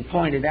it been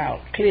pointed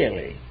out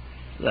clearly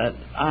that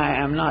I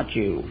am not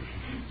you.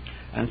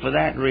 And for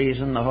that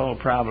reason, the whole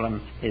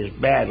problem is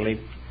badly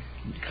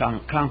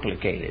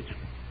complicated.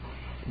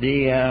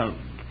 The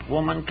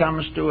woman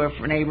comes to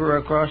her neighbor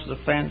across the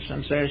fence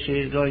and says she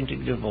is going to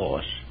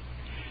divorce.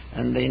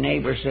 And the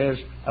neighbor says,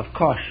 "Of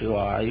course you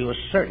are. You are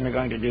certainly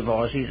going to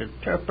divorce. He's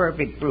a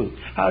perfect brute.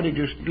 How did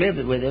you live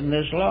with him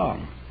this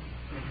long?"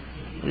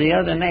 The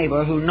other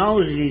neighbor, who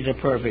knows he's a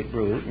perfect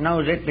brute,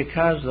 knows it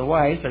because the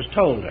wife has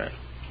told her.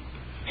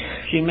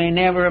 She may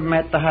never have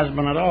met the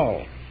husband at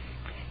all.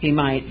 He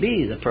might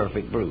be the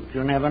perfect brute.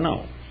 You never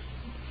know.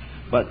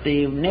 But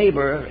the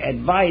neighbor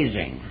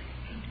advising,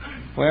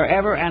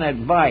 wherever an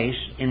advice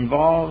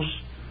involves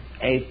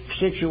a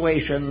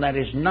situation that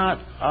is not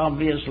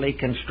obviously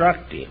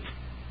constructive,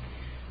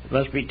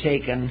 must be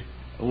taken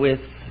with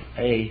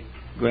a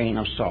grain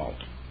of salt.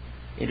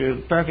 It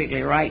is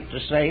perfectly right to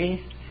say,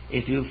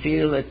 if you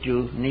feel that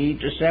you need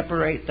to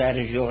separate, that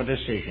is your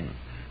decision.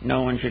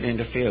 No one should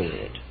interfere with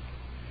it.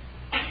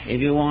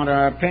 If you want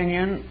our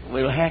opinion,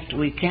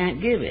 we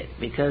can't give it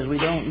because we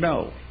don't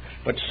know.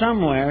 But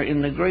somewhere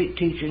in the great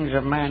teachings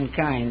of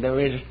mankind there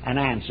is an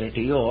answer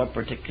to your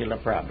particular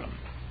problem.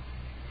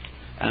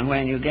 And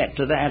when you get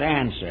to that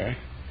answer,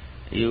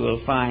 you will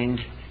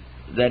find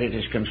that it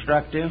is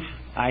constructive,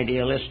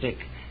 idealistic,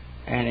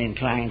 and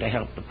inclined to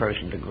help the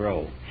person to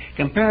grow.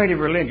 Comparative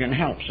religion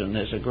helps in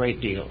this a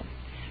great deal,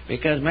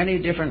 because many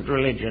different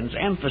religions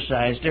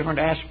emphasize different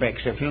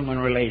aspects of human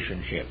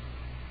relationship.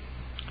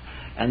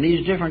 And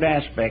these different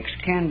aspects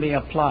can be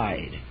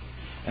applied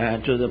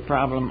to the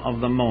problem of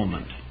the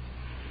moment.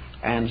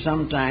 And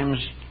sometimes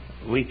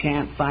we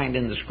can't find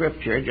in the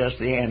Scripture just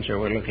the answer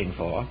we're looking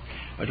for,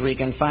 but we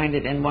can find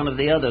it in one of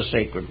the other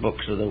sacred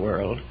books of the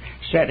world,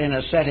 set in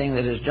a setting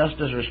that is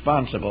just as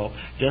responsible,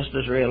 just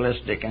as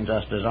realistic, and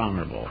just as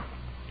honorable.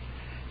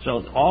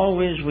 So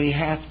always we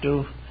have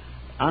to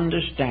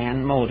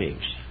understand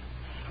motives.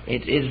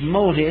 It is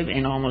motive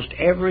in almost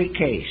every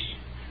case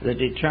that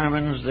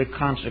determines the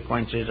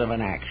consequences of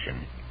an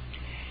action.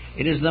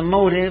 It is the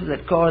motive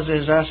that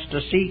causes us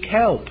to seek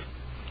help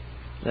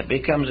that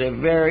becomes a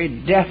very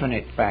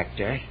definite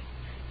factor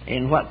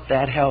in what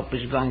that help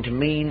is going to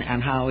mean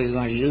and how we're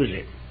going to use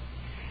it.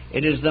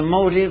 It is the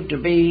motive to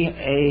be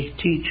a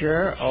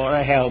teacher or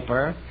a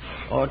helper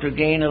or to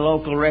gain a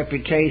local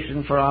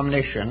reputation for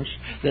omniscience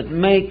that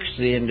makes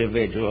the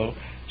individual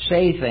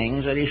say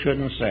things that he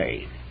shouldn't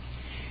say.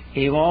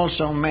 He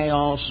also may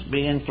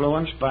be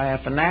influenced by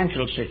a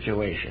financial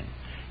situation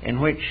in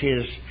which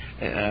his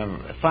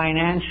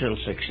financial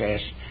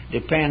success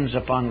depends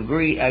upon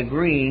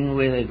agreeing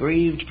with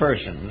aggrieved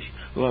persons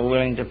who are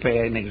willing to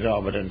pay an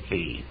exorbitant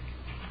fee.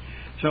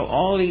 So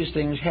all these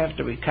things have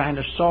to be kind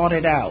of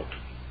sorted out.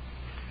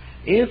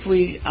 If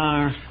we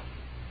are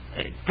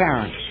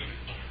parents,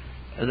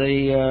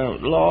 the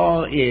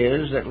law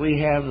is that we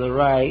have the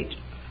right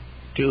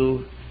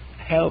to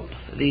help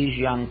these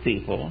young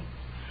people,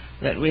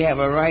 that we have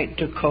a right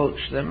to coach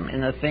them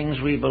in the things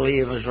we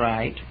believe is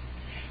right.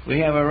 We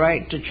have a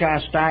right to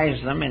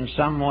chastise them in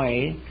some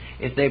way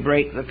if they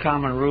break the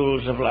common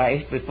rules of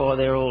life before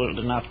they're old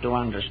enough to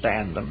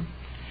understand them.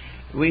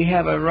 We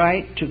have a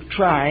right to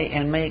try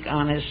and make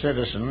honest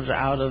citizens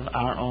out of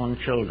our own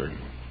children.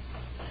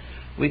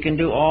 We can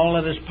do all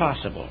that is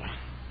possible.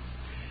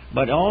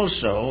 But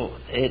also,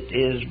 it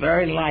is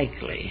very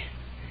likely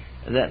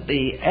that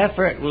the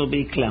effort will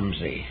be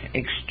clumsy,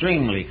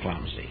 extremely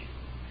clumsy.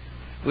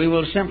 We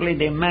will simply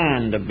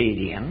demand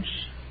obedience,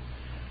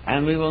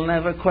 and we will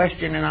never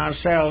question in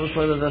ourselves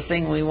whether the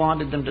thing we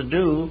wanted them to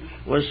do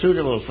was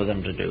suitable for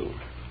them to do.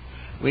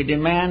 We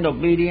demand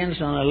obedience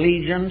and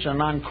allegiance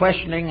and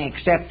unquestioning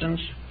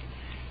acceptance,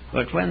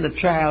 but when the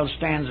child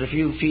stands a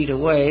few feet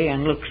away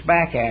and looks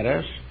back at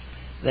us,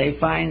 they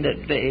find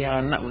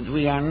that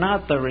we are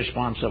not the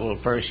responsible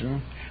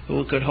person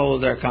who could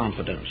hold their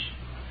confidence.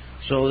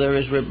 So there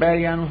is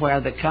rebellion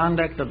where the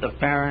conduct of the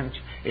parent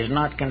is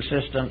not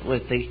consistent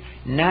with the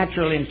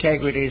natural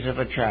integrities of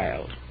a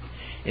child.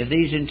 If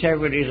these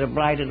integrities are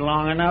blighted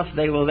long enough,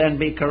 they will then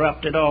be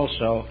corrupted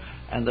also,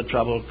 and the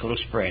trouble will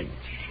spread,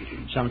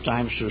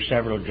 sometimes through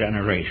several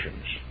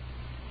generations.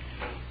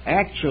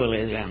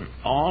 Actually, then,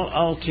 all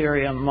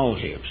ulterior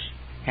motives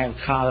have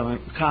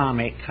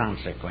karmic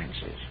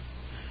consequences.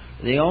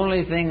 The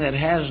only thing that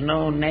has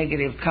no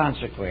negative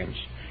consequence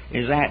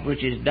is that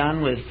which is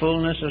done with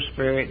fullness of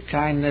spirit,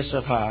 kindness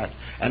of heart,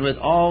 and with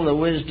all the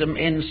wisdom,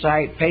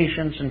 insight,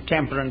 patience, and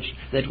temperance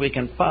that we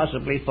can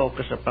possibly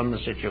focus upon the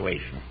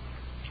situation.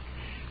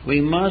 We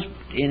must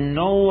in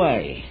no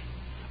way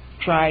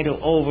try to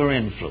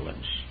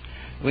over-influence.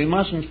 We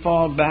mustn't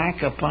fall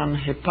back upon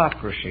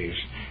hypocrisies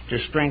to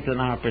strengthen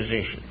our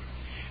position.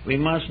 We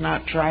must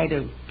not try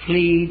to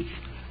plead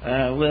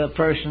with a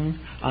person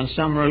on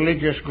some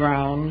religious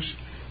grounds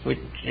which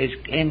is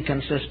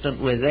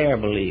inconsistent with their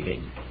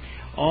believing.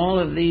 All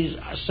of these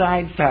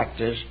side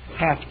factors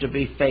have to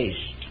be faced.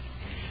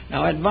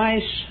 Now,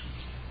 advice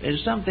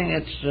is something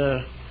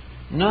that's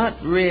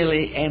not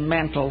really a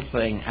mental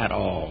thing at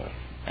all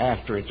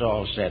after it's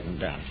all said and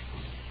done.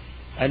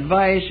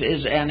 Advice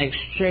is an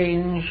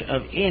exchange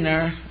of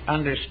inner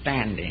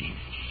understanding.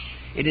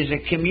 It is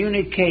a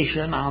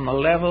communication on the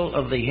level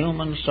of the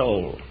human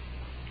soul.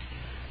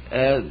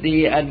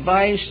 The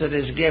advice that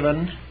is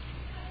given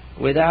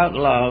without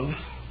love,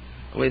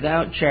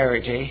 without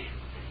charity,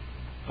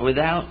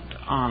 without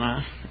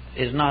honor,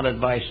 is not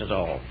advice at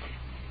all.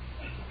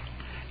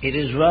 It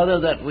is rather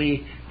that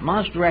we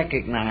must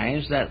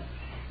recognize that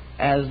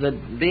as the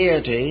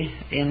deity,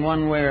 in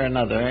one way or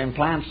another,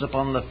 implants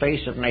upon the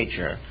face of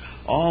nature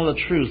all the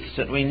truths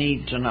that we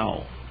need to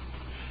know.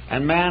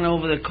 And man,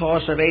 over the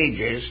course of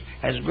ages,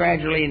 has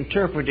gradually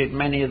interpreted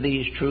many of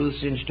these truths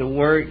into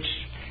works,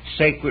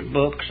 sacred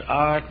books,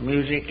 art,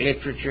 music,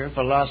 literature,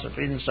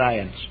 philosophy, and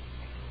science.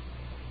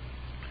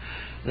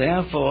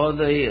 Therefore,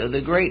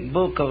 the great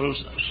book of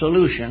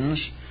solutions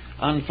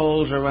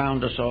unfolds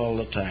around us all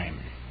the time.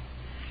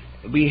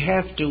 We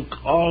have to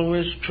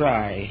always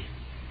try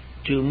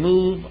to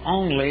move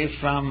only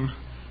from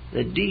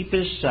the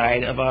deepest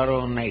side of our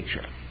own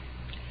nature.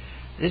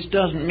 This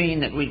doesn't mean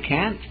that we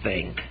can't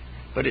think,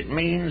 but it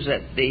means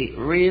that the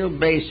real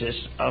basis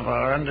of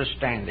our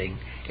understanding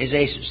is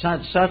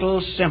a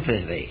subtle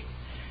sympathy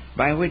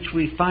by which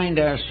we find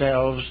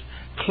ourselves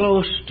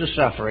close to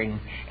suffering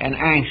and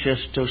anxious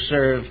to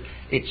serve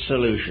its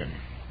solution.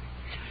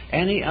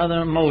 Any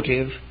other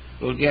motive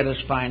will get us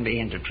finally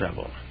into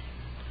trouble.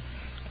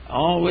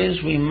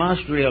 Always we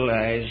must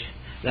realize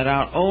that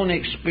our own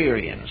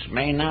experience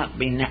may not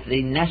be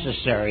the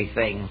necessary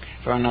thing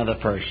for another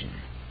person.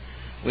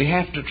 We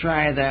have to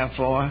try,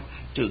 therefore,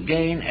 to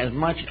gain as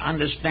much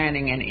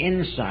understanding and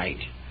insight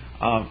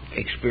of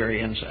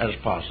experience as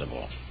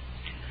possible.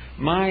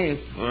 My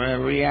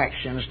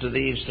reactions to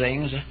these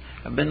things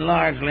have been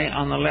largely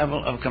on the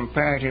level of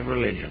comparative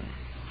religion.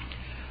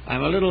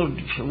 I'm a little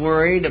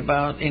worried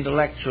about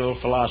intellectual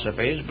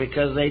philosophies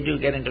because they do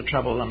get into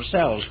trouble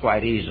themselves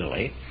quite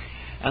easily,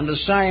 and the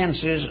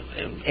sciences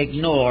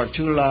ignore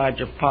too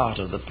large a part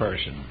of the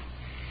person.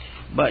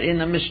 But in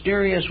a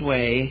mysterious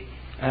way,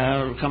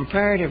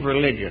 comparative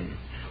religion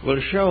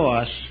will show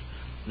us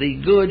the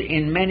good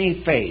in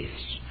many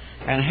faiths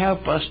and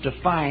help us to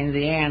find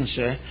the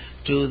answer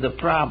to the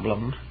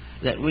problem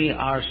that we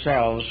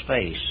ourselves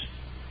face.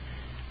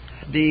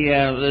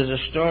 There's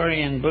a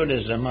story in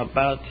Buddhism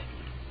about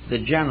the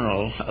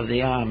general of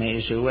the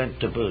armies who went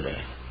to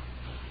Buddha.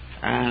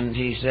 And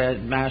he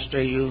said,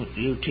 "Master,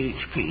 you teach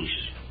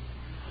peace.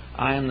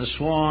 I am the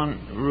sworn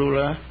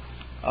ruler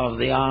of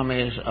the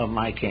armies of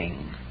my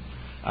king.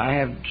 I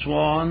have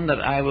sworn that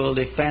I will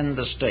defend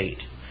the state.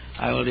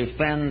 I will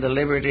defend the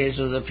liberties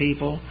of the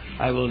people.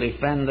 I will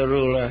defend the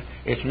ruler,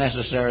 if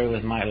necessary,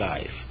 with my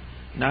life.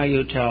 Now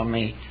you tell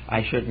me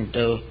I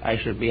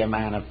should be a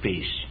man of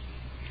peace.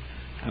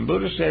 And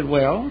Buddha said,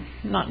 well,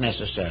 not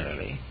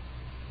necessarily.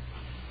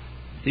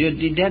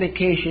 The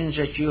dedications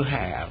that you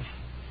have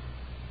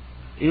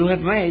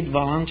made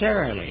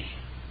voluntarily.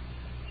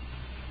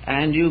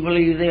 And you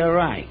believe they are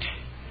right.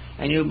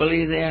 And you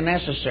believe they are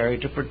necessary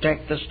to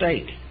protect the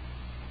state.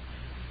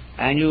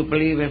 And you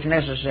believe, if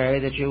necessary,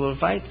 that you will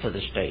fight for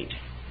the state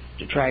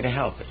to try to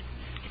help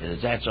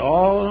it. That's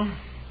all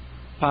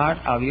part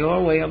of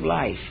your way of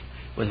life,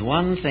 with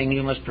one thing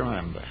you must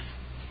remember.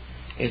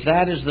 If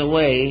that is the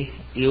way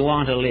you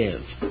want to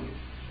live,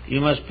 you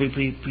must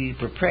be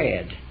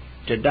prepared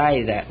to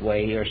die that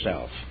way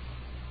yourself.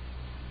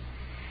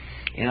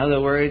 In other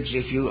words,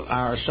 if you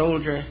are a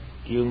soldier,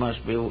 you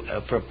must be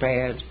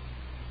prepared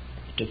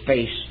to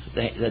face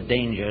the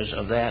dangers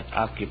of that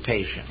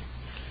occupation,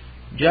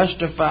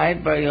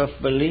 justified by your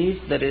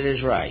belief that it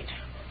is right.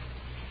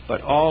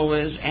 But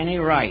always any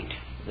right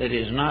that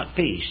is not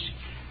peace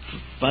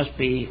must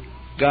be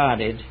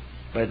guarded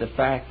by the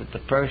fact that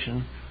the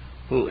person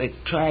who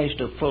tries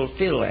to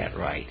fulfill that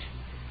right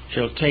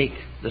shall take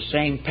the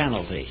same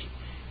penalty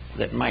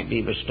that might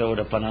be bestowed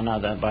upon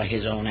another by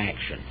his own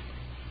action.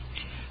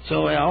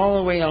 So all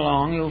the way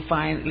along you'll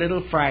find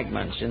little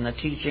fragments in the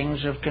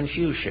teachings of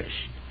Confucius,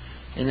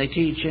 in the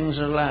teachings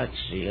of Lao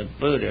Tzu, of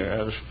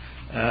Buddha,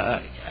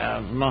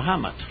 of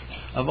Muhammad,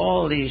 of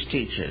all these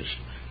teachers.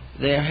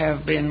 There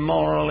have been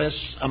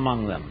moralists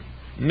among them,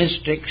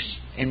 mystics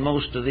in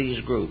most of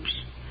these groups,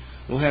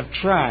 who have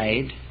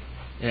tried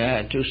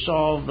to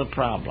solve the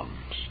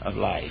problems of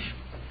life.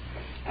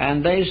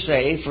 And they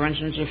say, for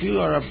instance, if you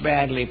are a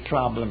badly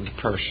problemed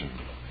person,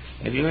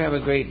 if you have a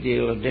great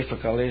deal of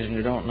difficulties and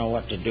you don't know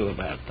what to do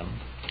about them,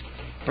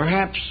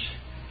 perhaps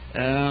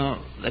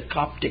the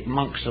Coptic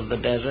monks of the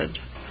desert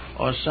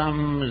or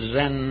some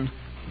Zen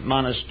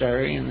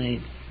monastery in the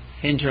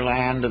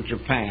hinterland of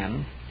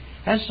Japan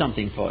has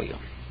something for you.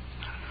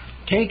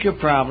 Take your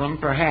problem,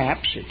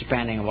 perhaps,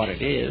 depending on what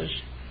it is,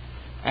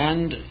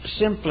 and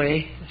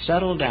simply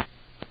settle down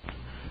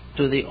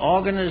to the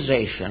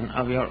organization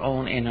of your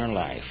own inner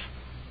life.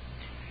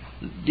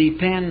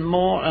 Depend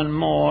more and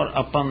more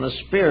upon the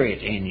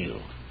spirit in you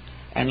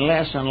and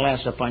less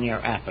upon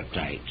your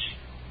appetites.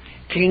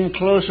 Cling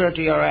closer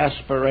to your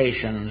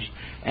aspirations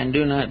and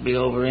do not be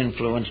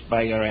over-influenced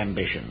by your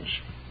ambitions.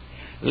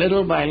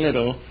 Little by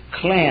little,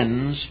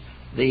 cleanse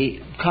the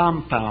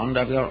compound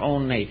of your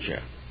own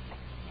nature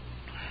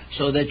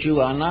so that you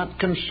are not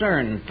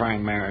concerned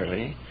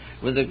primarily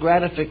with the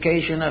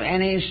gratification of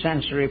any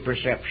sensory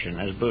perception,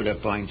 as Buddha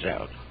points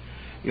out.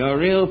 Your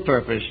real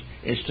purpose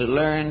is to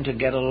learn to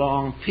get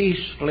along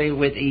peacefully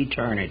with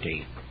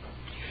eternity,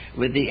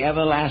 with the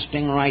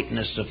everlasting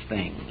rightness of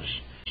things,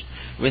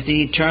 with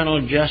the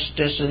eternal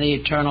justice and the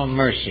eternal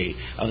mercy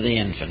of the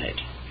infinite.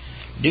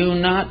 Do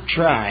not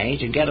try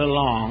to get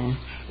along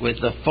with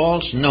the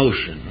false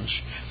notions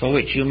for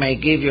which you may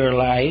give your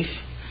life,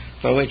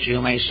 for which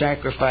you may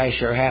sacrifice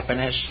your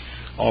happiness,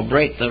 or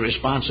break the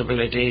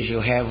responsibilities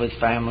you have with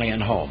family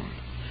and home.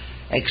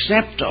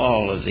 Accept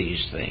all of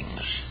these things,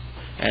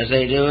 as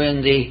they do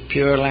in the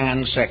Pure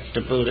Land sect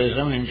of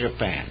Buddhism in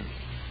Japan.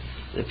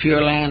 The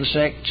Pure Land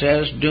sect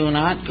says, do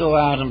not go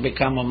out and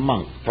become a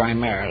monk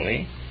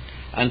primarily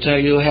until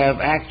you have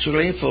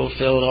actually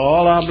fulfilled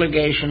all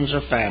obligations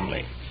of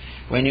family.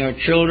 When your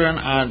children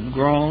are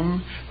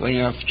grown, when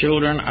your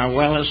children are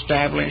well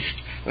established,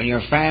 when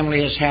your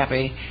family is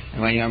happy,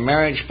 and when your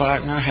marriage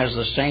partner has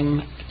the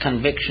same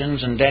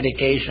convictions and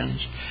dedications,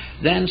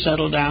 then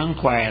settle down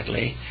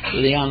quietly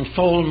to the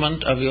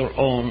unfoldment of your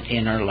own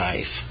inner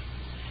life.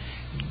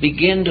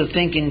 Begin to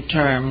think in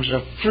terms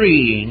of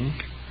freeing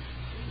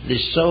the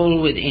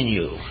soul within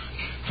you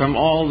from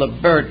all the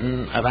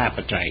burden of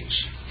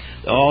appetites,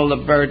 all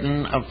the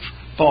burden of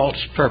false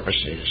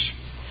purposes,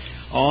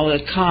 all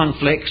the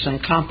conflicts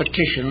and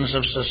competitions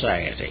of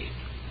society.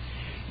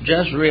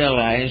 Just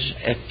realize,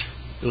 if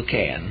you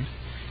can,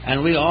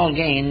 and we all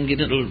gain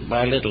little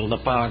by little the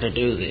power to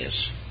do this,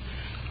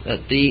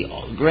 that the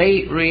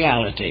great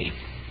reality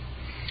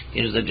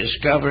is the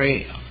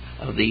discovery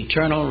of the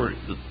eternal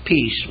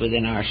peace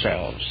within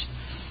ourselves,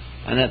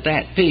 and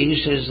that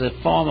peace is the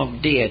form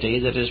of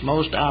deity that is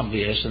most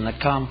obvious in the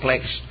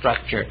complex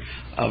structure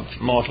of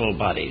mortal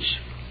bodies.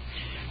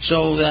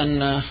 So then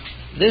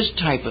this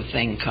type of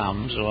thing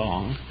comes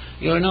along,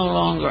 you no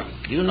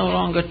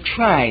longer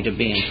try to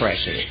be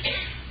impressive.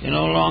 You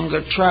no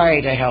longer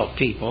try to help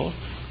people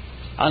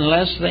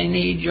unless they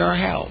need your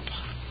help.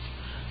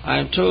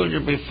 I've told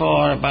you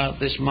before about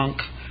this monk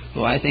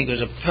who I think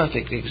was a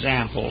perfect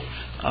example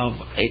of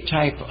a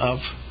type of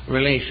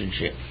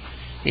relationship.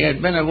 He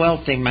had been a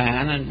wealthy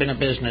man and been a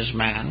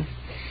businessman,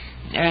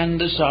 and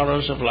the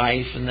sorrows of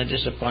life and the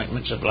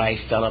disappointments of life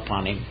fell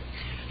upon him.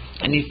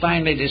 And he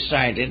finally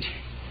decided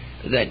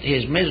that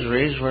his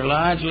miseries were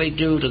largely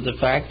due to the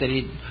fact that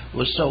he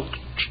was so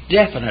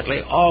definitely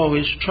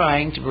always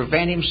trying to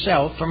prevent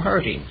himself from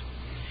hurting.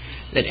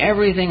 That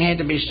everything had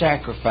to be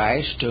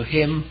sacrificed to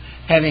him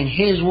having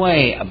his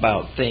way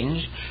about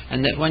things,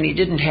 and that when he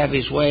didn't have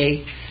his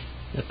way,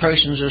 The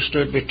persons who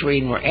stood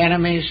between were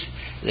enemies,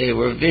 they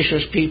were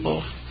vicious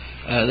people,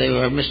 they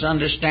were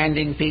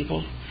misunderstanding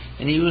people,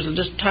 and he was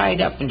just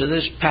tied up into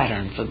this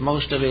pattern for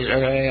most of his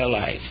earlier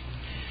life.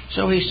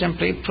 So he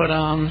simply put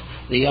on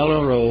the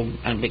yellow robe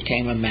and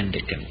became a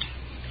mendicant.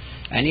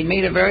 And he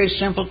made a very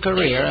simple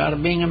career out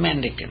of being a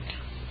mendicant.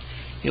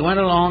 He went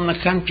along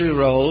the country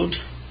road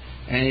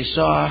and he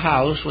saw a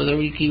house with a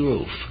leaky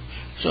roof.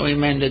 So he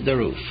mended the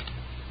roof,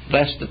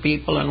 blessed the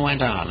people, and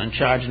went on and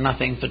charged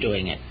nothing for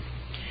doing it.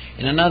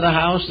 In another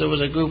house there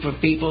was a group of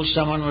people,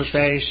 someone was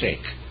very sick,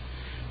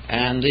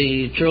 and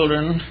the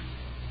children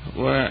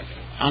were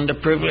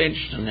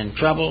underprivileged and in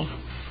trouble.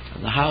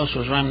 The house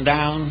was run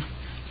down,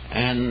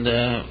 and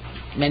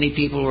many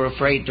people were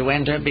afraid to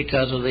enter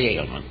because of the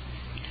ailment.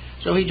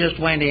 So he just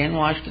went in,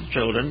 washed the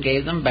children,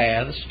 gave them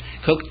baths,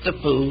 cooked the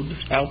food,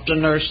 helped to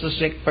nurse the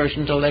sick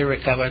person till they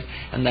recovered,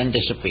 and then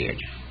disappeared.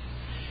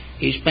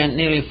 He spent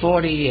nearly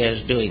 40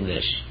 years doing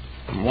this,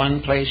 from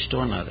one place to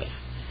another.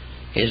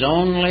 His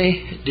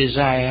only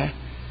desire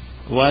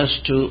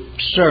was to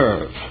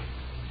serve.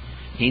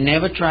 He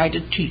never tried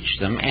to teach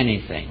them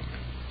anything.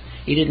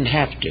 He didn't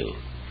have to,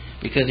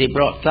 because he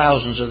brought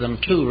thousands of them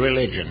to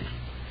religion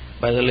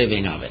by the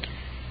living of it.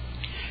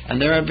 And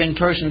there have been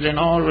persons in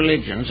all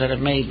religions that have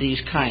made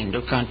these kind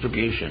of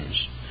contributions.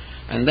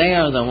 And they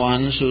are the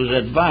ones whose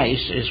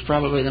advice is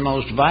probably the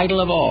most vital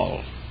of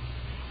all,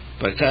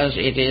 because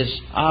it is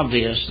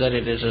obvious that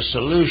it is a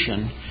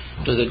solution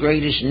to the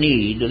greatest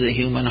need of the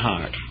human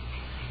heart,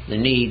 the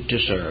need to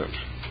serve.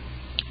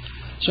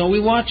 So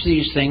we watch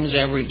these things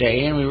every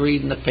day, and we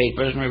read in the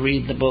papers and we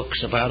read the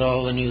books about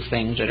all the new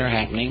things that are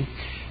happening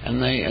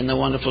and the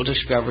wonderful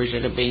discoveries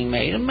that are being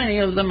made, and many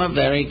of them are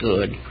very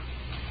good.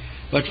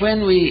 But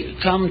when we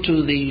come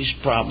to these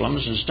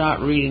problems and start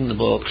reading the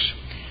books,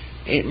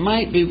 it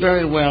might be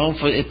very well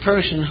for a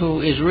person who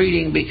is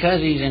reading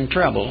because he's in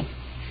trouble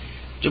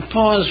to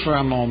pause for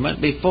a moment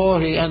before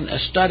he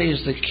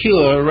studies the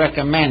cure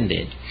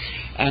recommended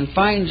and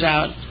finds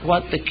out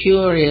what the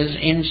cure is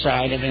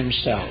inside of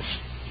himself.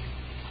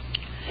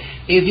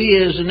 If he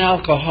is an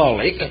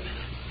alcoholic,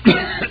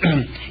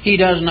 he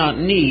does not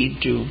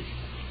need to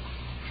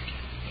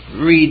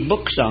read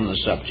books on the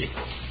subject.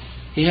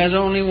 He has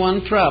only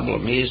one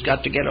problem. He's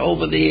got to get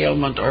over the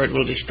ailment or it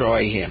will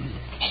destroy him.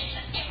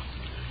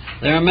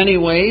 There are many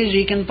ways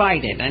he can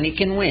fight it, and he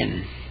can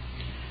win.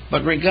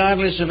 But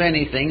regardless of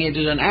anything, it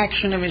is an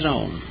action of his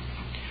own.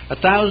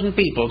 1,000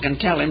 people can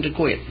tell him to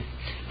quit,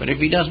 but if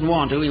he doesn't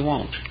want to, he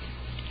won't.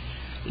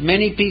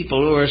 Many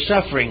people who are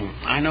suffering,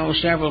 I know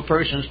several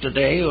persons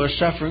today who are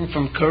suffering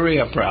from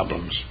career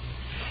problems.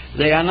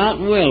 They are not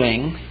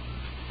willing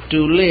to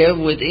live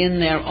within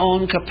their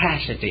own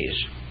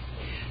capacities.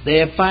 They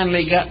have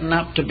finally gotten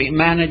up to be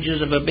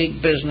managers of a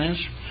big business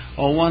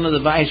or one of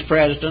the vice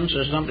presidents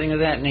or something of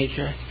that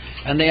nature,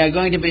 and they are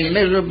going to be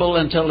miserable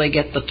until they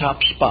get the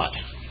top spot.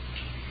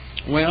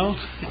 Well,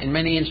 in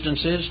many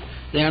instances,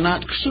 they are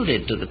not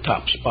suited to the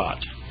top spot.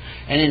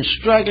 And in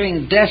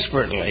struggling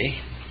desperately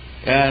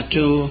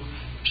to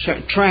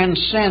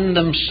transcend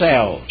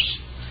themselves,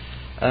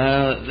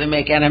 they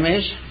make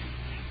enemies.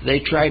 They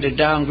try to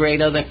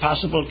downgrade other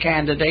possible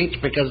candidates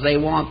because they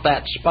want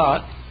that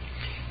spot.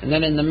 And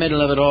then in the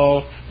middle of it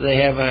all, they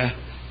have a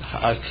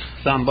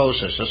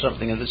thrombosis or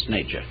something of this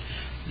nature.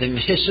 The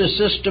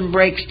system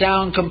breaks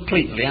down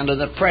completely under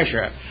the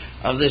pressure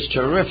of this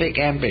terrific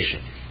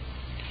ambition.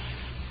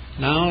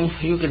 Now,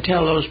 you can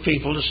tell those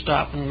people to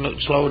stop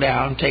and slow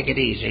down, take it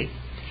easy.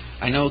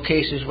 I know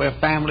cases where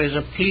families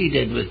are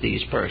pleaded with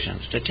these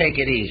persons to take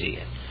it easy.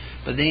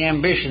 But the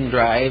ambition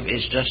drive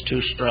is just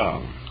too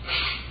strong.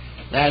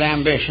 That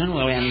ambition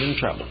will end in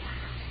trouble.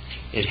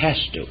 It has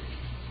to.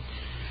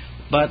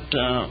 But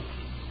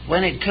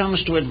when it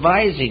comes to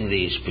advising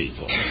these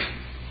people,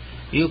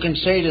 you can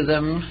say to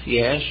them,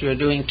 yes, you're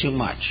doing too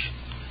much.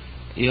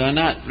 You are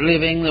not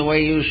living the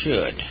way you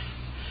should.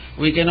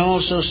 We can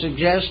also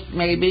suggest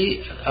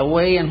maybe a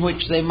way in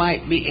which they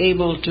might be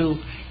able to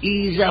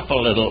ease up a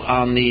little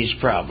on these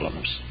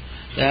problems.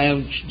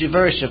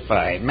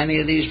 Diversify.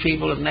 Many of these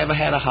people have never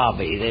had a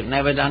hobby. They've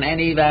never done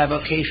any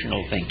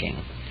vocational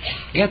thinking.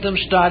 Get them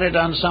started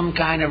on some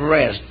kind of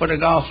rest. Put a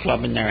golf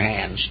club in their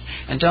hands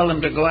and tell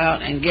them to go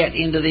out and get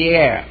into the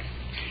air,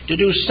 to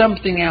do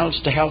something else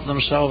to help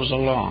themselves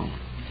along.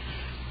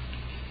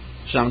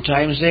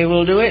 Sometimes they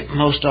will do it.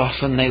 Most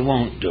often they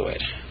won't do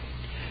it.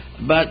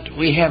 But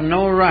we have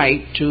no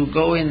right to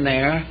go in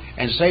there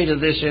and say to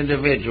this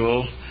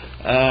individual,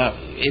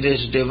 it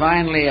is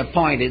divinely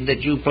appointed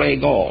that you play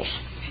golf.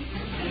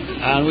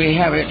 And we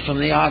have it from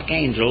the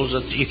archangels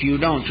that if you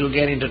don't, you'll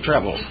get into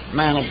trouble.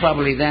 Man will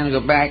probably then go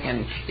back,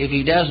 and if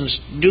he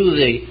doesn't do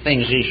the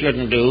things he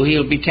shouldn't do,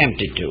 he'll be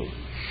tempted to.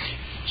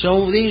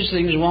 So these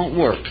things won't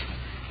work.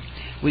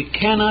 We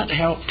cannot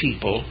help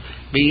people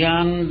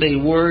beyond the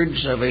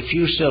words of a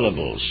few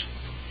syllables.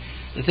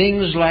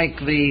 Things like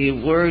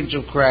the words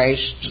of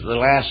Christ, the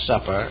Last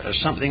Supper, or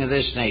something of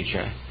this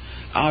nature,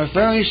 are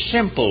very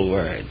simple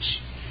words.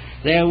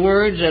 They are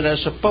words that are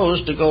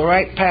supposed to go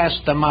right past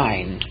the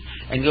mind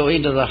and go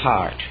into the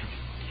heart.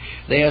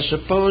 They are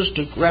supposed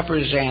to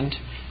represent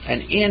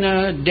an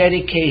inner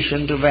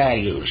dedication to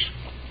values,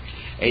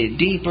 a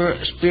deeper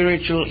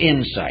spiritual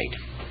insight.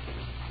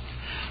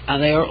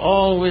 And they are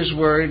always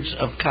words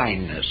of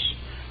kindness,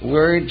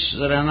 words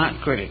that are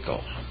not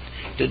critical.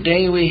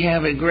 Today we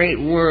have a great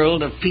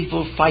world of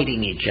people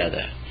fighting each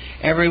other,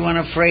 everyone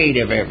afraid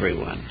of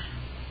everyone.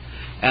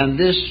 And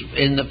this,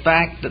 in the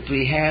fact that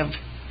we have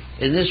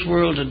in this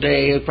world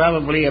today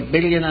probably 1.5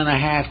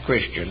 billion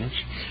Christians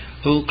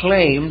who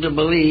claim to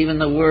believe in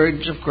the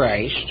words of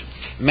Christ.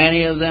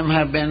 Many of them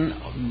have been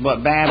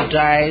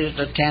baptized,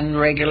 attend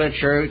regular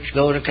church,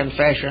 go to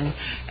confession,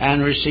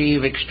 and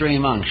receive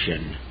extreme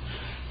unction.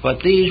 But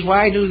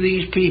why do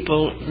these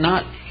people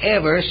not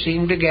ever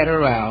seem to get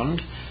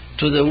around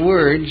to the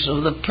words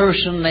of the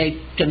person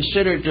they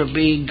consider to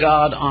be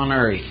God on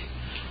earth,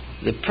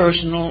 the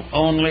personal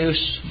only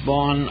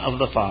born of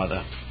the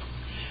Father,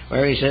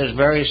 where he says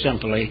very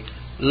simply,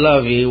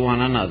 love ye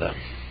one another.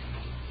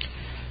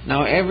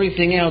 Now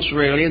everything else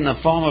really in the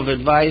form of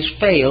advice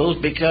fails,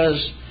 because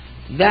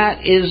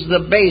that is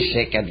the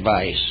basic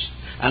advice.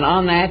 And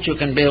on that you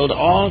can build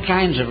all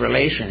kinds of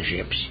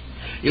relationships.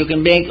 You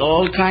can make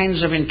all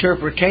kinds of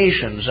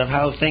interpretations of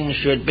how things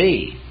should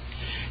be.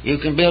 You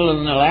can build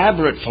an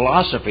elaborate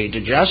philosophy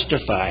to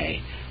justify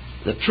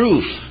the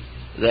proof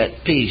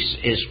that peace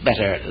is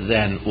better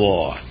than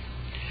war.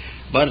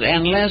 But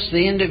unless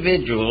the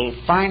individual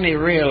finally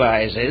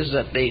realizes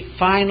that the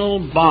final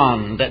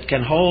bond that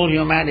can hold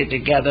humanity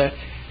together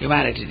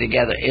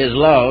is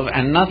love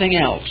and nothing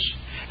else,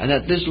 and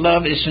that this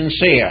love is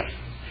sincere,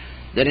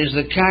 that is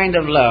the kind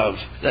of love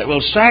that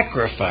will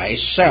sacrifice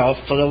self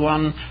for the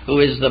one who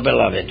is the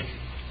beloved.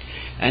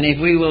 And if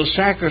we will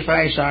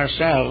sacrifice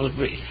ourselves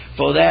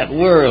for that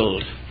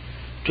world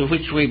to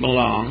which we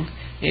belong,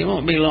 it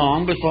won't be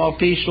long before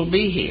peace will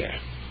be here.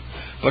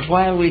 But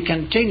while we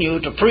continue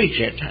to preach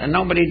it and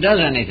nobody does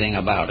anything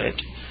about it,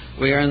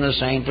 we are in the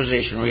same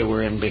position we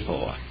were in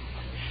before.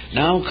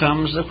 Now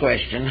comes the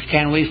question,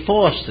 can we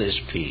force this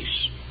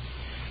peace?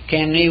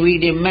 Can we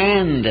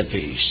demand the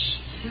peace?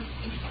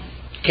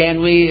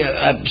 Can we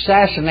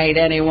assassinate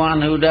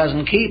anyone who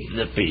doesn't keep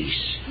the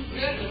peace?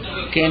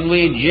 Can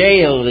we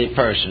jail the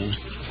person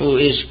who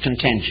is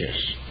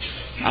contentious?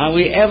 Are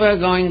we ever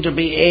going to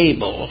be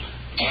able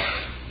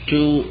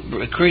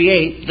to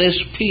create this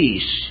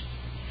peace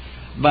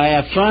by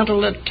a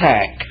frontal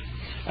attack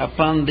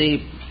upon the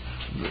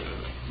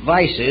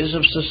vices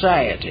of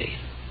society?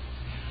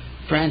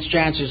 Friends,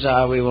 chances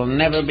are we will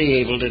never be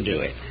able to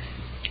do it.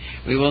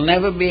 We will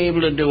never be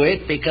able to do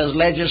it because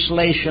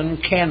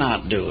legislation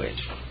cannot do it.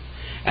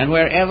 And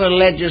wherever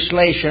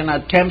legislation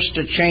attempts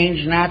to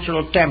change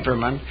natural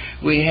temperament,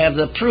 we have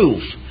the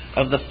proof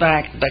of the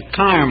fact that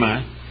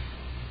karma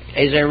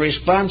is a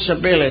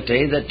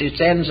responsibility that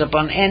descends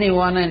upon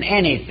anyone and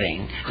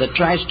anything that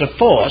tries to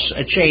force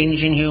a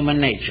change in human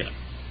nature.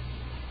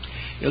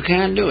 You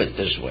can't do it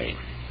this way.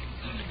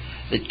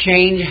 The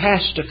change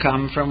has to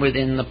come from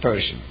within the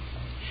person.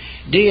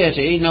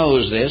 Deity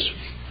knows this,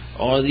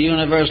 or the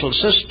universal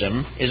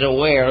system is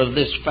aware of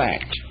this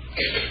fact,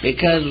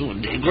 because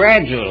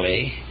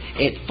gradually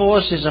it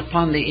forces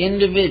upon the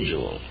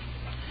individual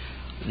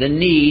the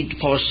need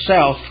for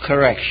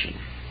self-correction.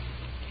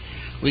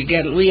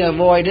 We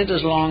avoid it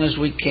as long as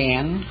we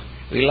can.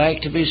 We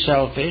like to be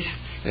selfish.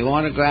 We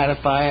want to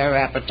gratify our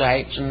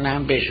appetites and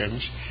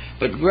ambitions.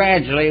 But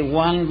gradually,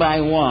 one by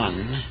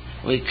one,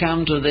 we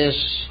come to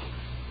this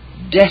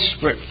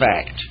desperate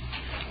fact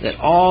that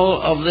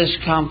all of this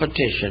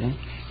competition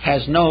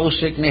has no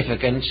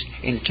significance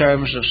in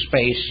terms of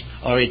space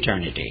or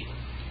eternity.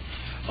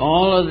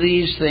 All of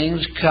these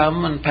things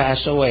come and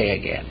pass away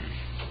again.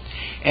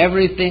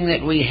 Everything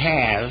that we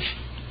have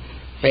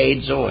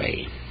fades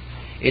away.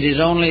 It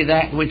is only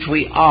that which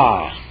we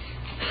are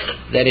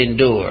that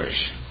endures.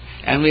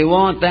 And we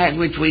want that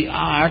which we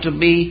are to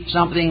be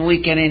something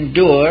we can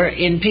endure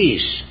in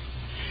peace.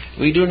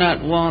 We do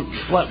not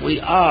want what we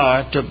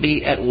are to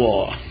be at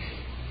war.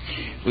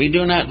 We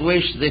do not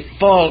wish the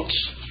faults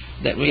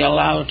that we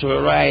allow to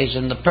arise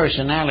in the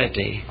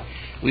personality.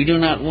 We do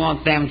not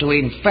want them to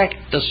infect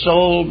the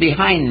soul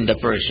behind the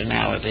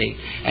personality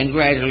and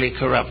gradually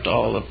corrupt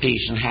all the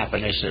peace and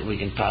happiness that we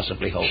can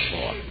possibly hope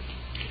for.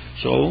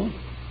 So,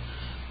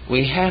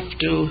 we have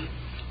to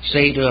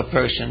say to a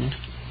person,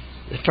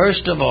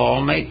 first of all,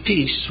 make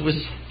peace with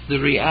the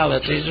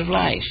realities of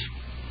life.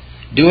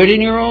 Do it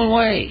in your own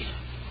way.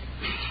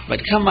 But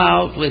come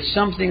out with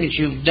something that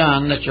you've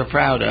done that you're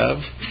proud of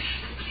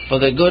for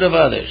the good of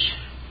others.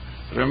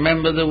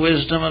 Remember the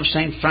wisdom of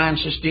St.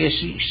 Francis de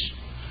Assisi.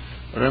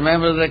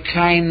 Remember the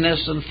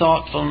kindness and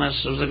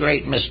thoughtfulness of the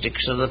great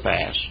mystics of the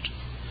past.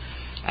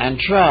 And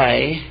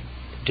try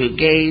to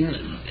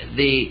gain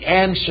the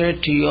answer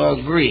to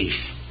your grief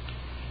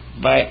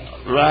by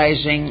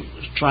rising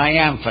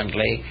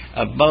triumphantly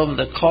above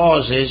the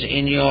causes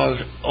in your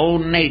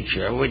own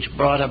nature which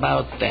brought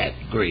about that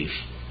grief.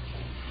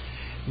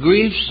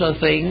 Griefs are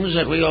things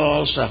that we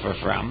all suffer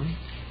from,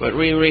 but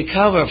we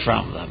recover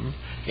from them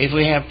if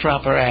we have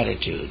proper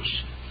attitudes.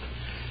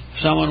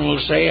 Someone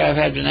will say,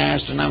 I've been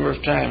asked a number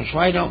of times,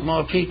 why don't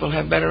more people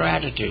have better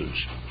attitudes?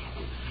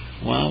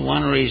 Well,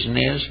 one reason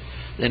is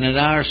that in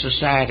our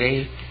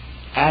society,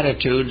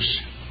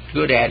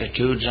 good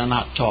attitudes are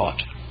not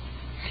taught.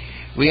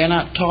 We are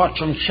not taught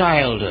from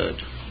childhood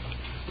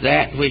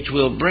that which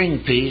will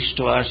bring peace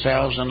to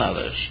ourselves and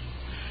others.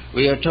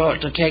 We are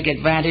taught to take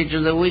advantage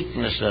of the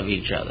weakness of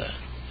each other.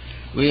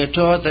 We are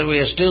taught that we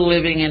are still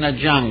living in a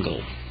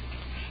jungle,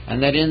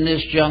 and that in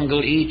this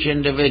jungle each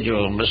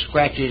individual must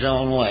scratch his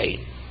own way.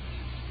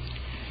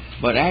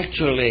 But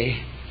actually,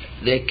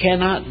 there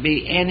cannot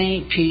be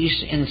any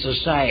peace in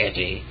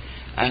society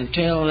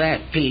until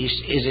that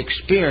peace is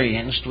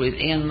experienced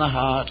within the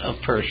heart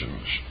of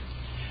persons.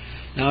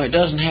 Now, it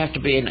doesn't have to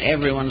be in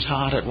everyone's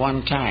heart at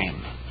one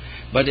time,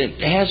 but it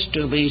has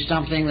to be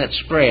something that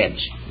spreads,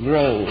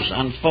 grows,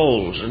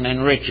 unfolds, and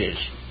enriches.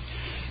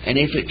 And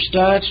if it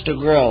starts to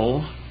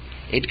grow,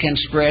 it can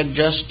spread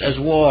just as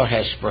war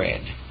has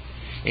spread.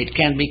 It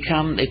can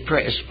become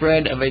a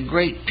spread of a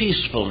great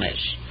peacefulness,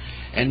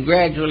 and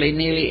gradually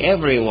nearly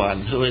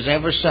everyone who has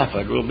ever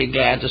suffered will be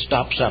glad to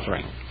stop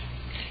suffering.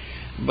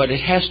 But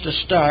it has to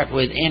start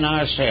within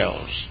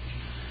ourselves.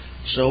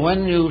 So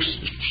when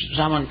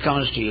someone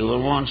comes to you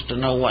and wants to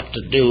know what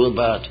to do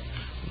about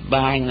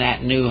buying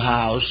that new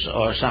house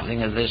or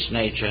something of this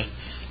nature,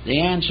 the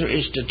answer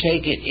is to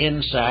take it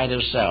inside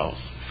of self.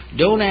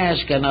 Don't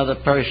ask another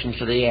person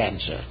for the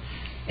answer.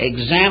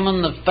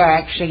 Examine the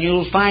facts and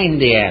you'll find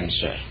the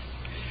answer.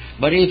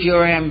 But if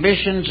your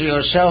ambitions or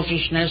your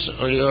selfishness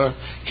or your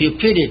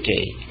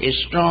cupidity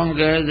is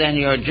stronger than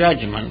your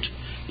judgment,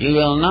 you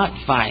will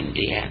not find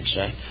the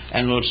answer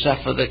and will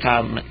suffer the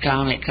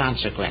karmic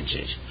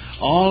consequences.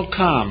 All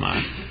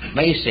karma,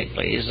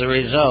 basically, is the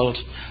result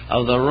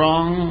of the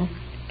wrong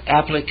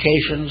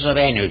applications of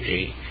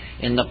energy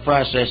in the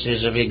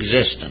processes of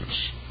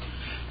existence.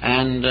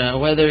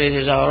 And whether it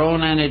is our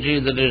own energy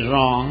that is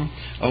wrong,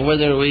 or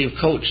whether we've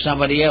coached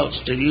somebody else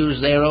to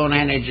use their own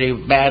energy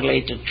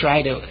badly to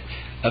try to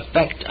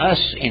affect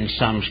us in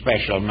some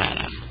special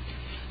manner,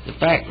 the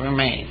fact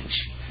remains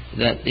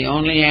that the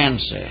only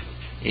answer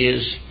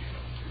is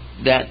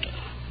that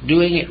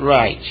doing it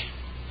right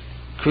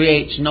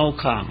creates no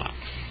karma.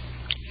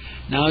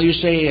 Now you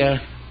say,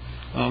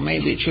 well,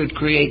 maybe it should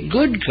create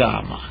good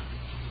karma.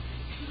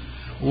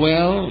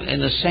 Well,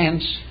 in a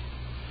sense,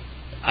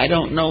 I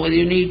don't know whether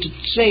you need to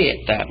say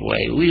it that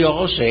way. We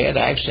all say it.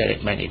 I've said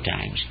it many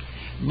times.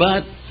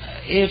 But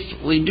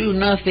if we do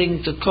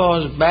nothing to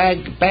cause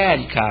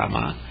bad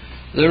karma,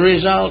 the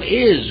result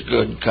is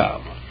good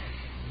karma.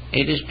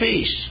 It is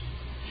peace.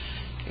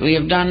 We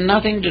have done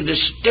nothing to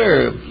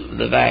disturb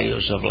the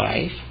values of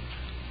life.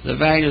 The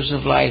values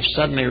of life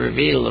suddenly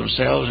reveal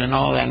themselves in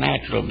all their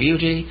natural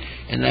beauty,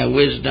 in their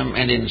wisdom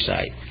and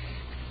insight.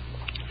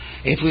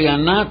 If we are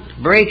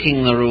not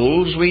breaking the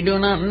rules, we do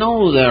not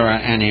know there are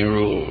any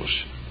rules.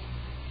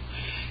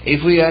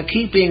 If we are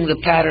keeping the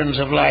patterns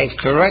of life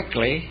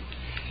correctly,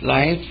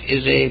 life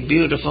is a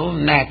beautiful,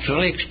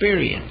 natural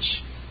experience.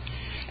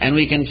 And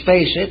we can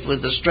face it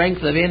with the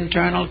strength of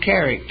internal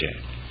character.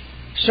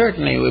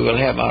 Certainly we will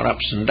have our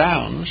ups and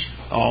downs,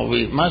 or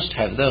we must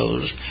have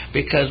those,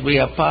 because we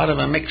are part of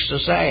a mixed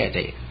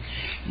society.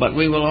 But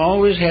we will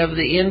always have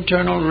the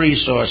internal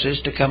resources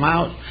to come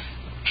out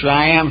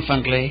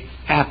triumphantly,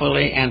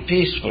 happily, and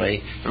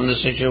peacefully from the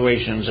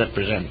situations that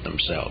present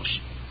themselves.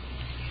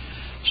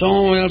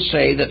 So we'll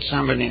say that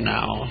somebody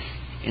now,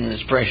 in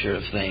this pressure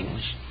of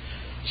things,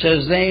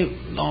 says they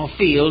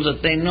feel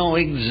that they know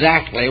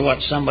exactly what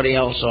somebody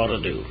else ought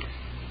to do.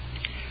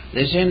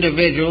 This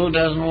individual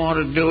doesn't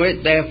want to do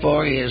it,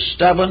 therefore he is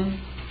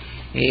stubborn,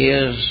 he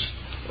is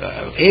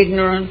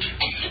ignorant,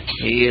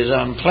 he is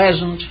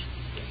unpleasant,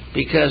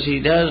 because he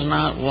does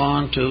not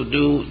want to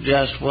do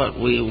just what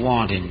we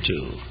want him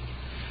to.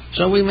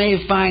 So we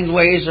may find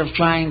ways of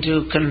trying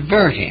to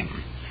convert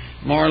him,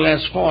 more or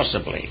less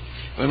forcibly.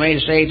 We may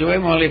say to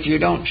him, well, if you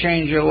don't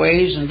change your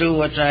ways and do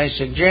what I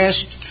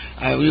suggest,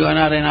 you are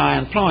not in our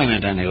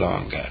employment any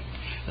longer.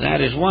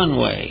 That is one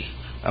way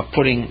of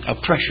putting a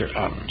pressure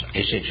on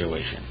a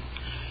situation.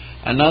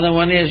 Another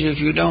one is, if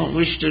you don't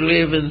wish to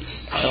live in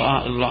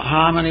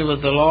harmony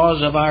with the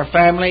laws of our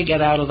family,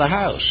 get out of the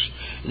house.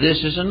 This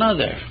is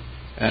another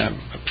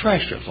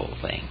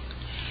pressureful thing,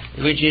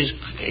 which is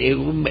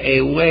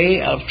a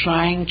way of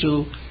trying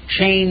to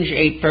change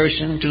a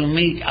person to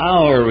meet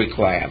our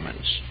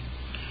requirements,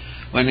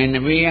 when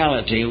in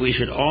reality we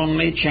should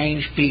only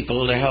change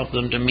people to help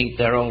them to meet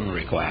their own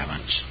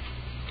requirements.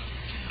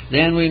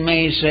 Then we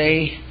may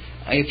say,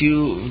 if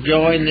you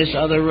join this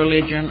other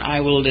religion,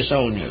 I will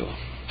disown you.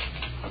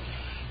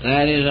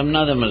 That is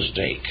another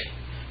mistake.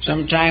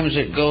 Sometimes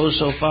it goes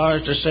so far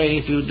as to say,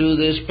 if you do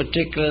this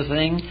particular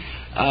thing,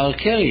 I'll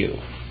kill you.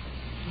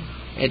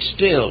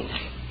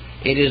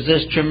 It is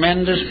this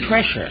tremendous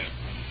pressure,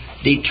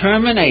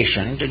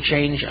 determination to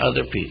change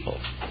other people,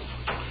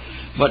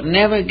 but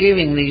never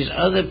giving these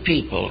other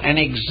people an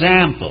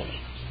example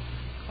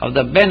of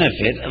the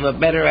benefit of a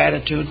better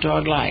attitude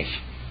toward life.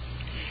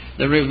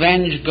 The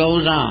revenge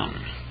goes on.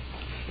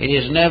 It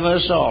is never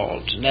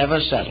solved, never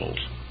settled.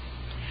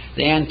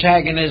 The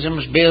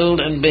antagonisms build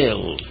and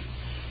build,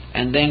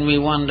 and then we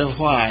wonder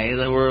why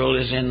the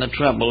world is in the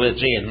trouble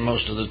it's in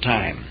most of the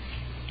time.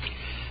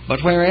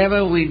 But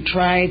wherever we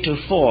try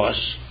to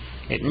force,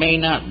 it may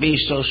not be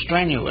so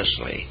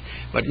strenuously,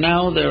 but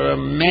now there are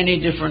many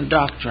different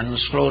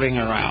doctrines floating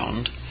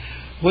around,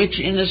 which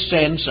in a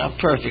sense are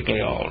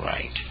perfectly all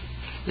right.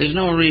 There's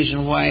no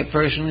reason why a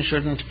person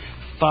shouldn't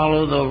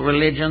follow the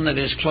religion that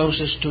is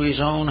closest to his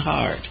own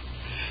heart.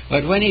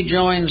 But when he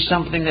joins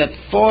something that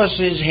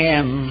forces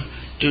him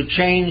to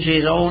change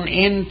his own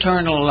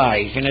internal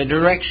life in a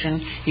direction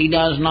he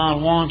does not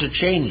want to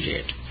change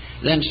it,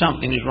 then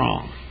something is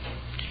wrong.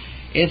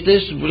 If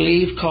this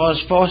belief cause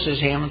forces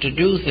him to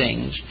do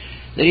things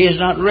that he is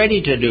not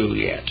ready to do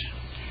yet,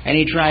 and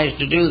he tries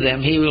to do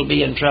them, he will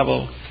be in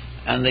trouble,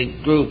 and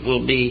the group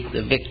will be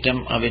the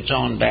victim of its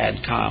own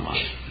bad karma.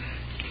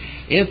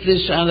 If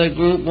this other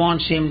group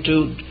wants him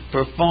to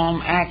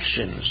perform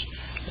actions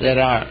that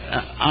are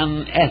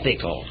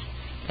unethical,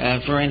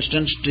 for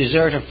instance,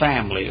 desert a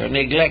family or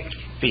neglect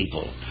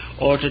people,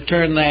 or to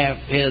turn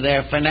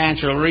their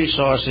financial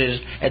resources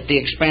at the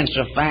expense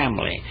of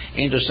family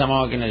into some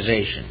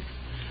organization,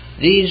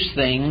 these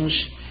things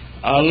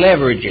are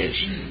leverages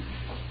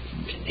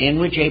in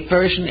which a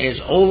person is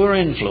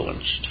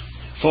over-influenced,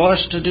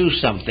 forced to do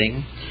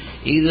something,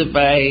 either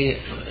by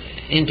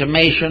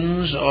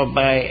intimations or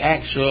by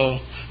actual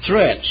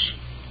threats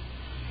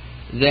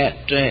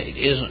that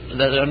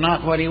are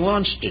not what he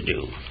wants to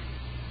do.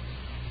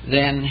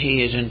 Then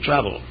he is in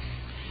trouble.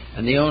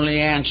 And the only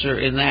answer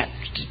in that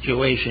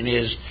situation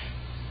is,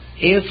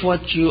 if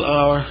what you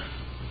are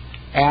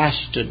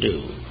asked to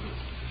do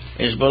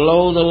is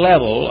below the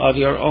level of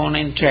your own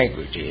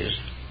integrities,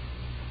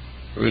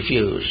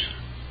 refuse.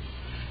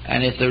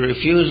 And if the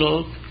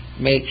refusal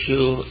makes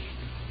you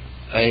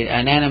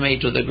an enemy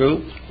to the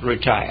group,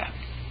 retire.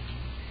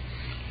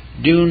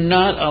 Do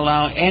not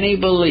allow any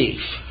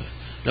belief,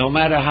 no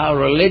matter how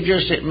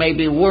religious it may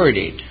be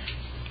worded,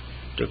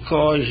 to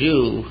cause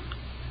you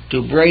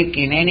to break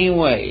in any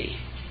way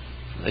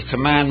the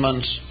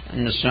commandments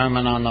in the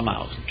Sermon on the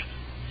Mount.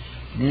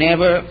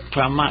 Never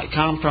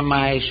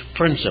compromise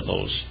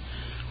principles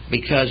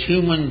because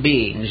human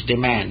beings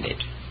demand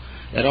it.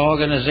 That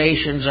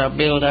organizations are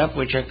built up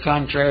which are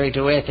contrary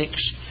to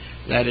ethics,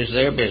 that is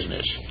their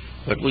business.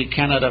 But we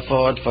cannot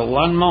afford for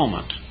one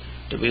moment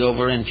to be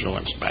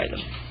over-influenced by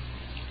them.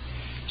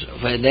 So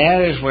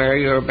that is where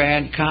your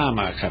bad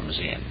karma comes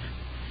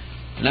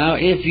in. Now,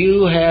 if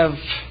you have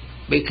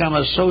become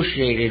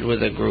associated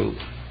with a group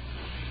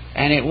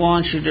and it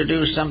wants you to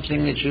do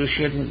something that you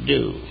shouldn't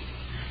do,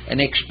 and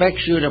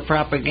expects you to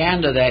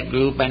propaganda that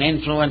group and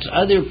influence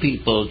other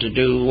people to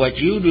do what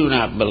you do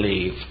not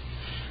believe,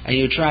 and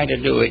you try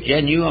to do it,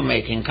 then you are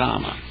making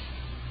karma.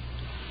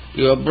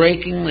 You are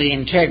breaking the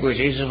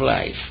integrities of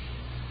life.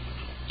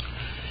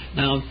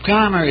 Now,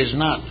 karma is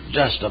not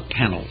just a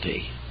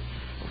penalty.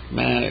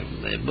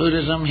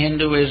 Buddhism,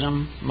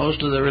 Hinduism,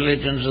 most of the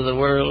religions of the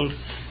world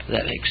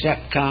that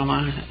accept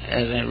karma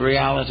as a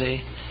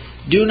reality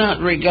do not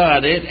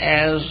regard it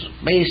as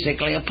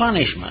basically a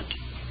punishment.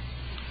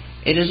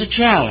 It is a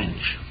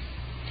challenge.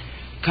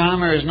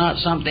 Karma is not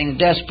something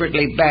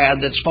desperately bad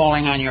that's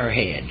falling on your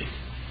head.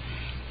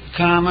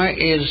 Karma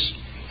is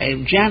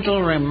a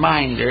gentle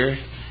reminder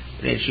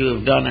that you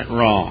have done it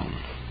wrong,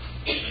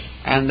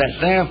 and that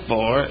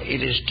therefore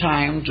it is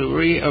time to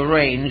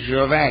rearrange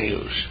your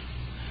values.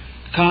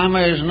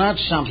 Karma is not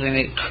something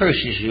that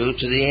curses you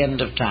to the end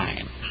of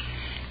time.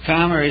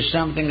 Karma is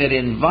something that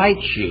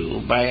invites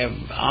you by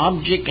an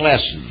object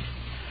lesson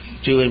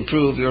to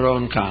improve your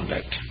own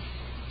conduct.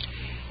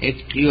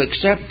 If you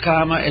accept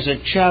karma as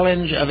a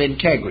challenge of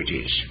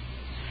integrities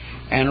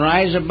and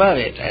rise above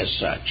it as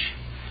such,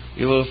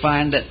 you will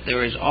find that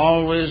there is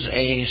always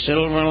a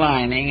silver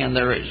lining and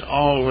there is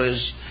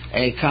always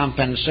a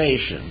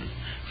compensation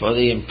for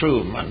the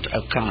improvement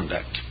of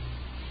conduct.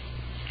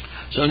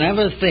 So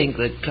never think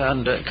that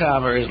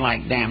karma is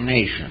like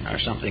damnation or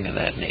something of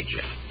that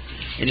nature.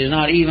 It is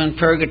not even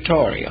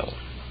purgatorial.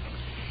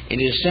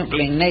 It is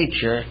simply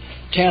nature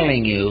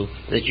telling you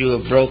that you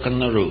have broken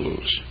the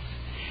rules.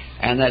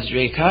 And that's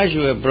because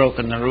you have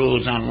broken the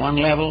rules on one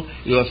level,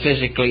 you are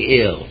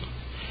physically ill.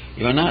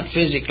 You are not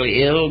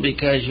physically ill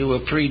because you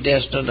were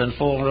predestined and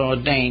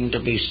foreordained to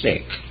be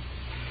sick.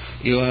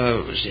 You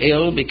are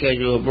ill because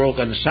you have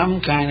broken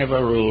some kind of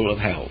a rule of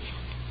health.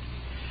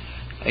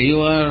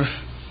 You are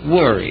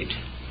worried.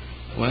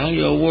 Well,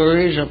 your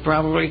worries are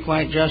probably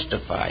quite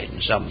justified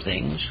in some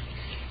things.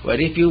 But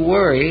if you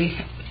worry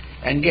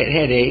and get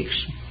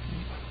headaches,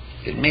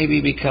 it maybe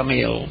become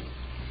ill,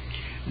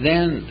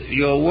 then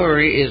your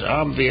worry is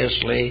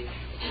obviously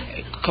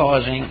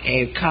causing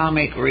a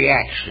karmic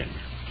reaction,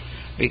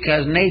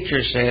 because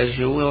nature says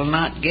you will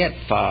not get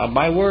far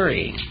by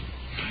worrying.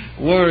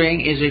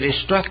 Worrying is a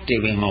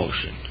destructive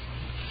emotion,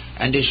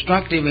 and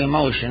destructive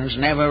emotions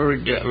never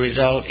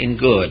result in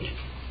good.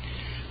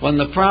 When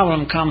the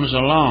problem comes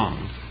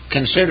along,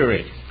 consider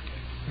it,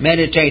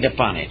 meditate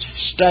upon it,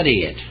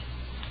 study it,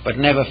 but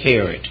never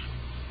fear it.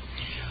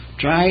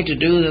 Try to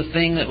do the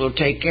thing that will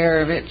take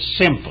care of it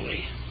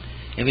simply,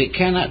 If it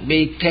cannot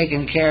be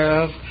taken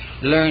care of,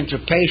 learn to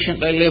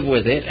patiently live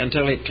with it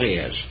until it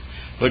clears.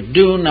 But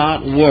do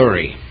not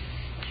worry.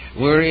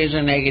 Worry is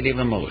a negative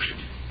emotion.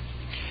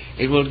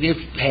 It will give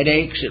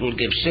headaches, it will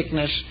give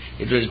sickness,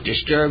 it will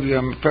disturb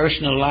your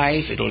personal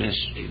life, it will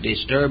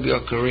disturb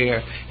your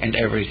career and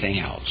everything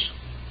else.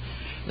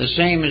 The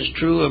same is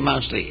true of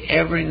mostly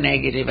every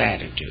negative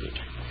attitude.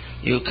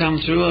 You come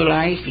through a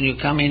life and you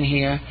come in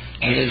here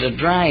and there's a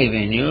drive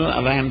in you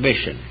of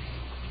ambition.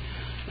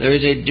 There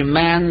is a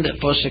demand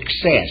for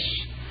success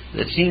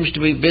that seems to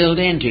be built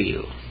into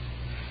you.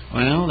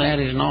 Well, that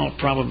is in all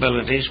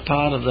probabilities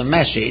part of the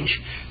message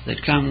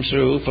that comes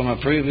through from a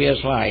previous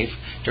life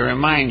to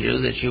remind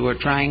you that you were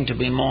trying to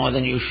be more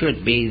than you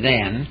should be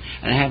then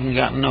and haven't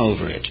gotten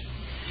over it.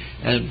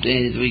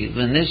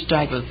 When this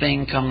type of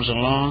thing comes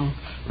along,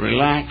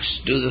 relax,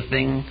 do the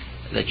thing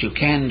that you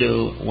can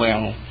do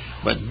well,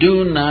 but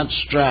do not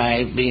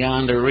strive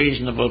beyond a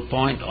reasonable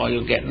point or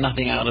you'll get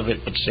nothing out of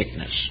it but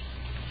sickness.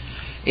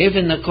 If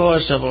in the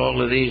course of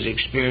all of these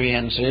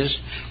experiences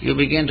you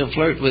begin to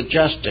flirt with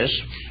justice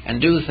and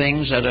do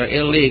things that are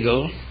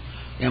illegal,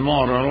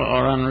 immoral,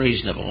 or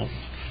unreasonable,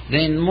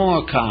 then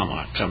more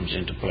karma comes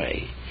into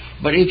play.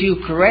 But if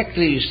you correct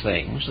these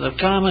things, the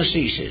karma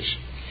ceases.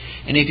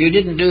 And if you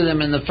didn't do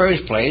them in the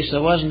first place,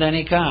 there wasn't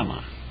any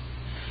karma.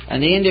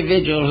 And the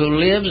individual who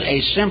lives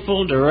a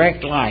simple,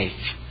 direct life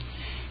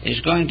is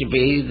going to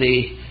be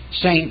the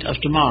saint of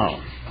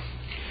tomorrow.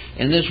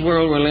 In this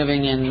world we're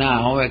living in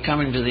now, we're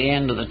coming to the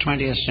end of the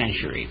 20th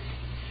century.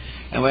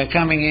 And we're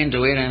coming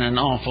into it in an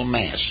awful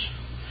mess.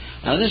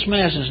 Now this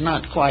mess is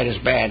not quite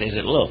as bad as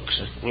it looks,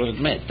 we'll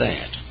admit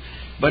that.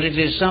 But it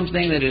is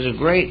something that is a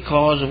great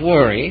cause of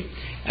worry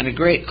and a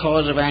great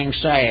cause of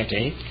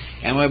anxiety,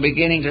 and we're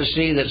beginning to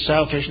see that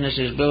selfishness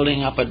is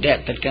building up a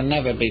debt that can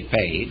never be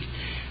paid,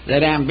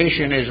 that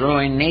ambition is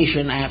ruining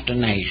nation after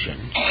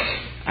nation,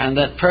 and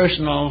that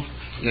personal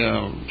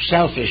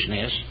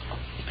selfishness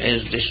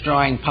is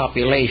destroying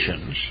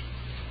populations.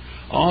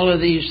 All of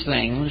these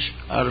things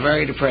are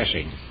very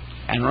depressing,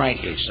 and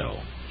rightly so.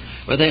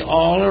 But they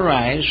all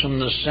arise from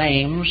the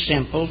same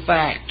simple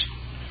fact,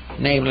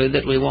 namely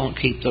that we won't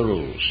keep the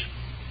rules.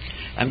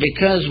 And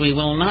because we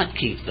will not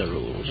keep the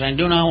rules, and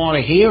do not want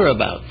to hear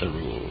about the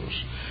rules,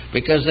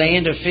 because they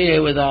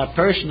interfere with our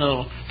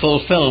personal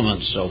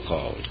fulfillment,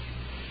 so-called,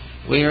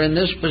 we are in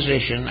this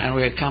position, and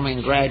we are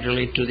coming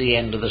gradually to the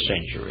end of the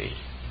century.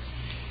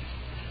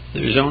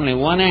 There is only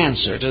one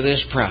answer to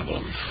this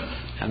problem,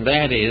 and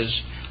that is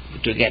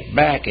to get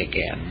back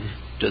again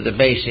to the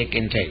basic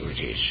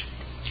integrities.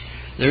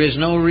 There is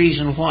no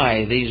reason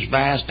why these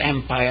vast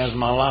empires,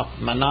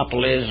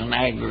 monopolies, and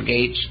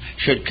aggregates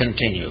should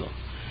continue.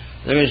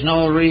 There is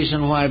no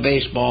reason why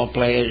baseball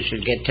players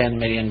should get $10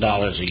 million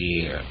a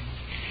year.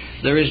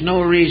 There is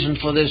no reason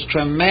for this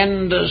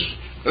tremendous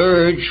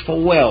urge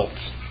for wealth.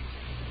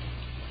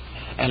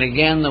 And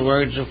again, the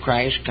words of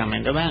Christ come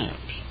into matters,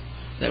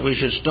 that we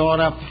should store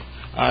up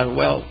our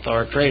wealth,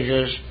 our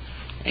treasures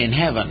in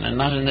heaven and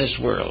not in this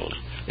world,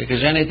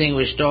 because anything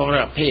we store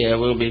up here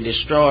will be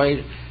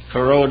destroyed,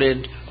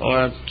 corroded,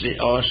 or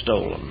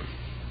stolen.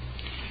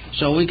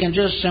 So we can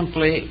just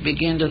simply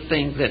begin to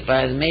think that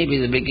by maybe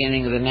the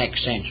beginning of the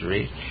next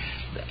century,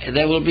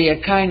 there will be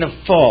a kind of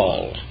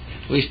fall.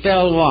 We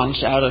fell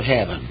once out of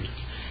heaven,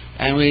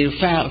 and we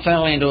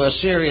fell into a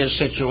serious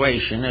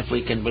situation, if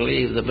we can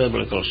believe the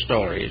biblical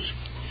stories.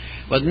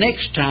 But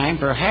next time,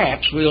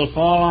 perhaps we'll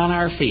fall on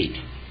our feet.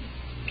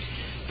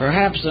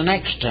 Perhaps the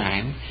next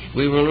time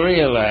we will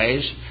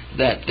realize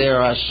that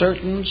there are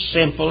certain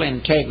simple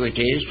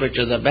integrities which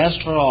are the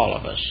best for all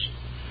of us,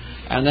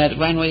 and that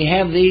when we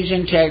have these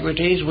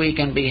integrities we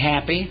can be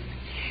happy,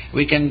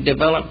 we can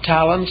develop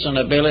talents and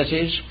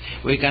abilities,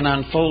 we can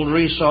unfold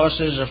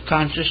resources of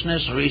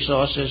consciousness,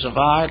 resources of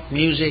art,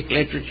 music,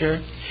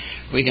 literature,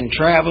 we can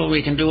travel,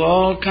 we can do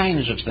all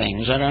kinds of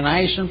things that are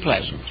nice and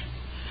pleasant.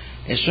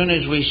 As soon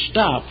as we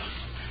stop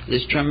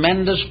this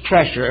tremendous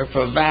pressure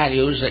for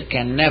values that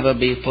can never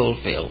be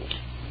fulfilled.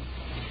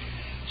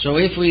 So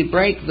if we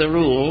break the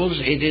rules,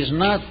 it is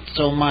not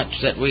so much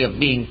that we are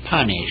being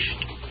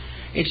punished.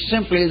 It's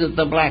simply that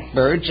the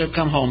blackbirds have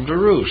come home to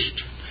roost.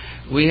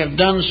 We have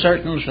done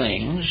certain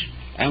things,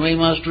 and we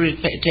must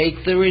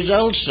take the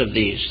results of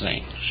these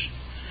things.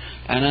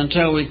 And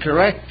until we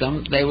correct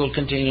them, they will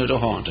continue to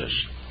haunt us.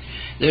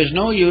 There's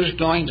no use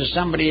going to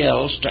somebody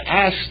else to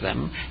ask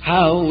them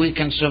how we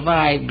can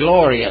survive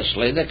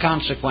gloriously the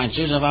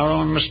consequences of our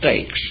own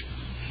mistakes.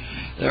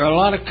 There are a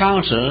lot of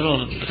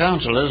counselors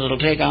that will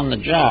take on the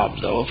job,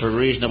 though, for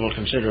reasonable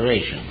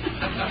consideration.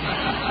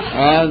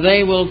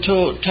 They will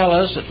tell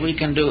us that we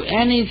can do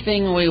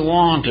anything we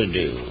want to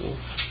do,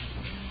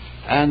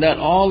 and that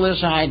all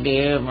this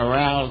idea of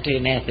morality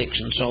and ethics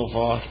and so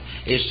forth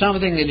is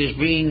something that is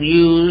being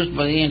used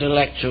by the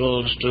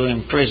intellectuals to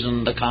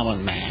imprison the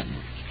common man.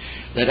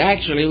 That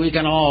actually we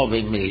can all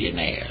be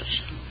millionaires.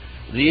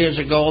 Years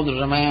ago there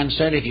was a man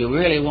said, if you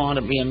really want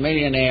to be a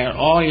millionaire,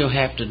 all you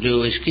have to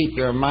do is keep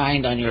your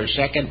mind on your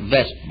second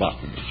vest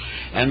button.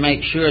 and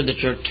make sure that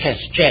your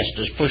chest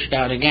is pushed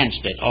out against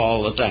it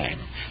all the time.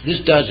 This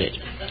does it.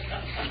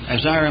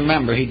 As I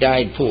remember, he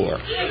died poor.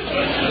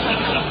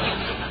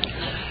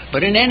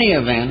 But in any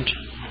event,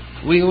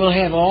 we will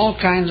have all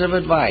kinds of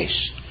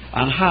advice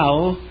on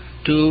how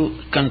to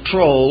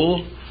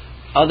control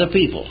other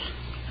people,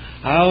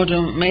 how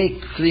to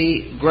make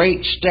the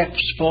great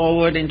steps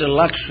forward into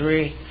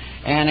luxury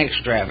and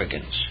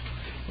extravagance.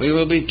 We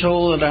will be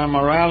told that our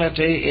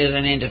morality is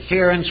an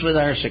interference with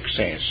our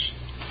success,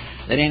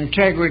 that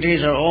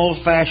integrities are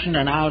old-fashioned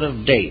and out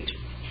of date,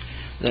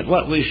 that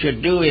what we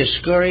should do is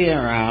scurry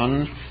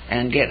around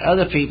and get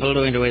other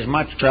people into as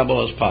much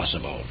trouble as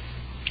possible.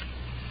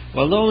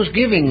 Well, those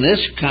giving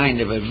this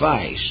kind of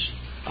advice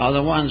are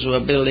the ones who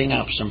are building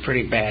up some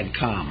pretty bad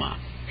karma,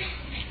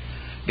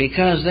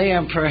 because they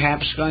are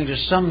perhaps going to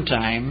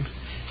sometime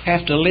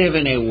have to live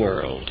in a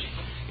world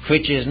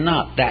which is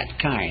not that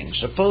kind.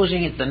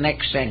 Supposing it the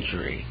next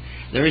century,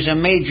 there is a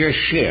major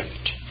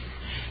shift,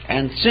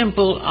 and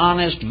simple,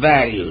 honest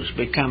values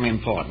become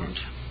important.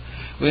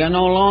 We are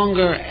no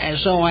longer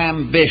so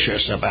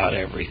ambitious about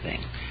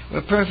everything.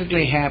 We're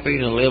perfectly happy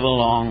to live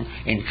along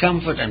in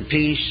comfort and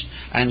peace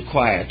and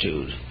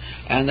quietude,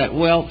 and that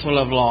wealth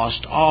will have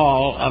lost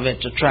all of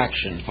its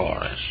attraction for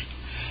us.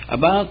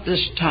 About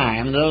this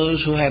time,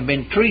 those who have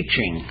been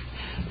preaching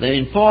the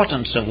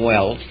importance of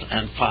wealth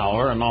and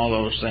power and all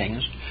those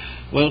things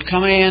will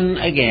come in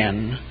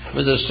again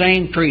with the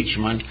same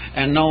preachment,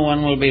 and no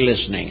one will be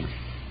listening.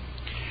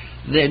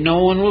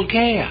 No one will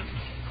care.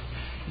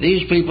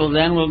 These people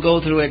then will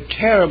go through a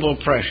terrible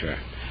pressure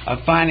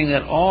of finding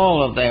that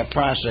all of their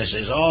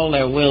processes, all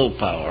their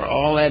willpower,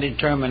 all their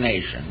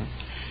determination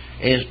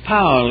is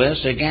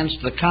powerless against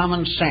the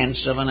common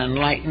sense of an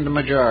enlightened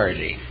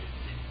majority.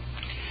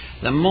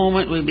 The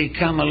moment we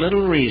become a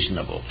little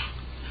reasonable,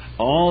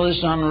 all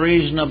this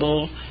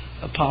unreasonable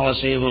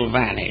policy will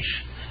vanish.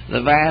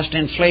 The vast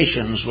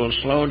inflations will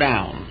slow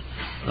down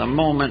the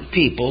moment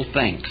people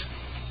think.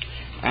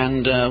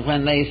 And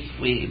when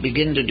we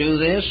begin to do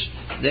this,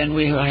 then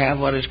we will have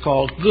what is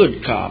called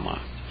good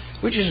karma,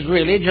 which is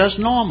really just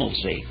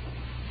normalcy.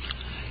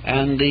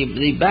 And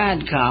the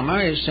bad karma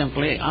is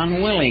simply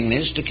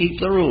unwillingness to keep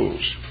the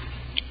rules.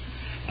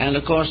 And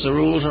of course the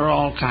rules are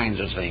all kinds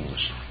of things.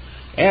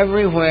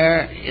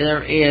 Everywhere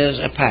there is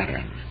a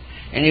pattern.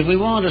 And if we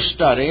want to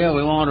study, or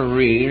we want to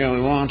read, or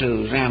we want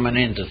to examine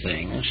into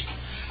things,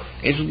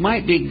 it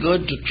might be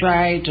good to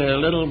try to a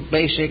little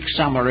basic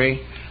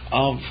summary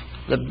of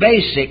the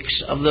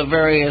basics of the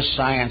various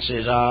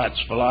sciences, arts,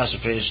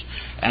 philosophies,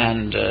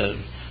 and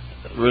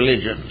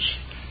religions,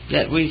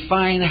 that we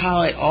find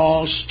how it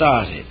all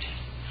started,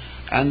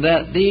 and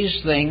that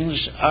these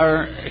things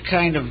are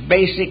kind of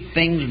basic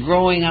things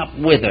growing up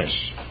with us,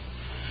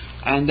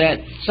 and that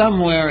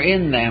somewhere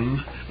in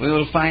them we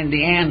will find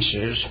the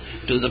answers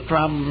to the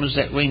problems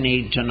that we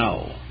need to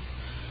know.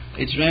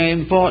 It's very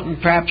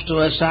important perhaps to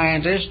a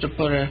scientist to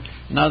put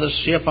another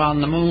ship on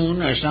the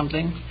moon or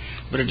something,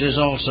 but it is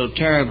also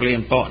terribly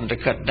important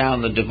to cut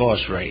down the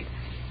divorce rate.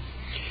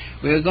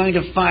 We are going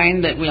to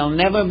find that we'll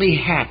never be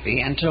happy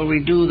until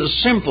we do the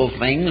simple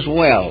things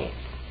well.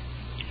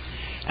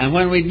 And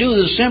when we do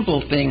the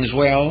simple things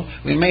well,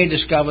 we may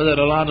discover that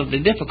a lot of the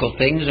difficult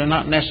things are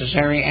not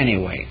necessary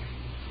anyway.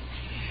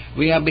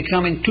 We are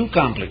becoming too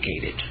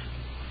complicated.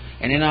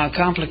 And in our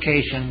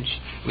complications,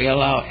 we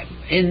allow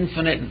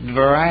infinite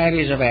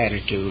varieties of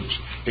attitudes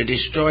to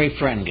destroy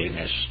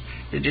friendliness,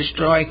 to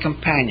destroy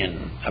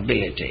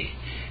companionability,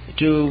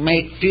 to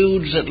make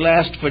feuds that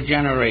last for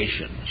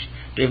generations,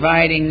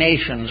 dividing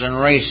nations and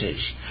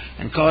races,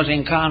 and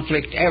causing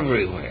conflict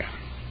everywhere.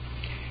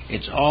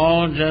 It's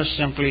all just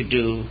simply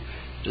due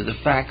to the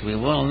fact we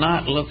will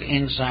not look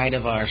inside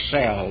of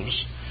ourselves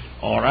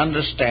or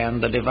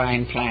understand the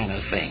divine plan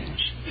of things.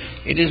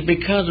 It is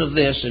because of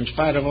this, in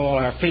spite of all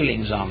our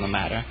feelings on the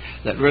matter,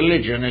 that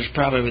religion is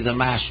probably the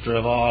master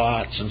of all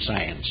arts and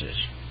sciences.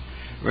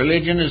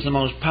 Religion is the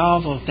most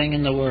powerful thing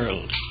in the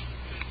world.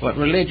 But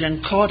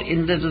religion, caught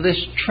into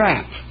this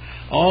trap,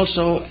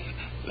 also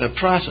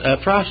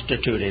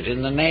prostituted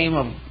in the name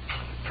of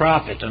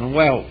profit and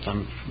wealth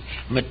and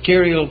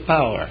material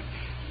power,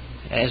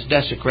 has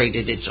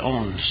desecrated its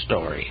own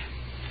story.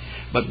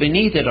 But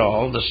beneath it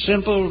all, the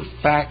simple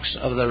facts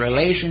of the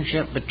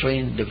relationship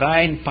between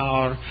divine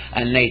power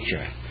and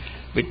nature,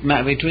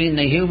 between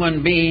the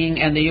human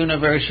being and the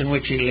universe in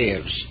which he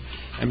lives,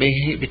 and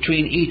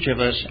between each of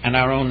us and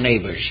our own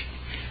neighbors.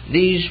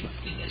 These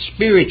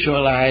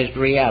spiritualized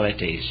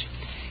realities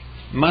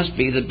must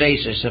be the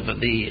basis of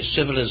the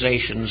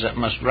civilizations that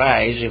must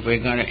rise if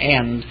we're going to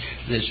end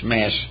this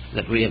mess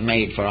that we have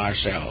made for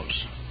ourselves.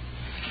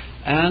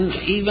 And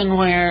even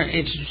where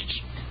it's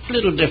a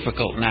little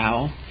difficult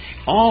now,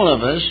 all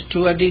of us,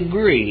 to a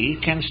degree,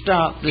 can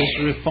start this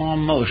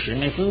reform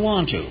motion if we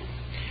want to.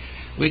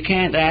 We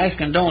can't ask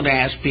and don't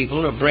ask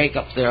people to break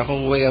up their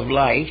whole way of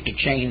life to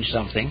change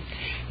something,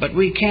 but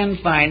we can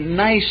find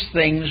nice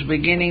things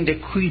beginning to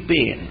creep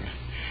in.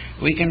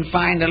 We can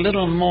find a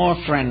little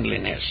more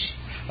friendliness,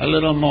 a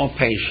little more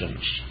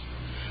patience,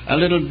 a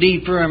little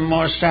deeper and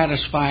more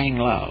satisfying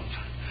love.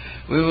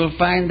 we will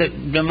find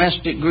that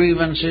domestic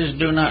grievances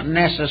do not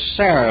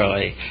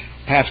necessarily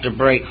have to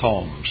break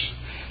homes,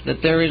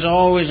 that there is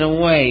always a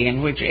way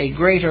in which a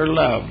greater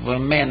love will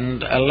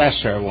mend a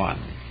lesser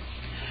one.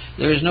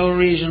 There is no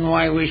reason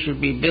why we should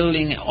be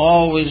building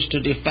always to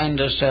defend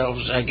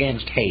ourselves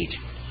against hate.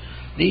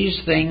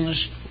 These things,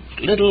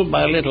 little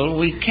by little,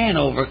 we can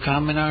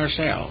overcome in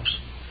ourselves.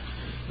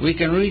 We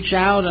can reach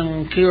out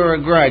and cure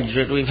a grudge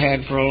that we've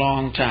had for a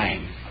long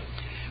time.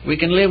 We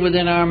can live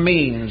within our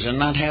means and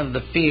not have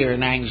the fear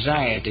and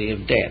anxiety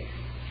of debt.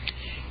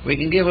 We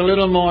can give a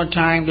little more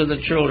time to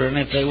the children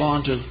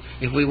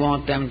if we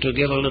want them to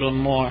give a little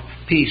more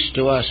peace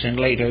to us in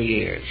later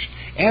years.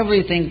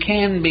 Everything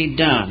can be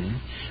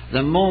done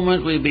the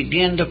moment we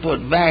begin to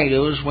put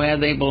values where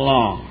they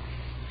belong.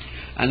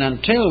 And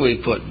until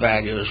we put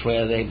values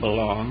where they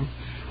belong,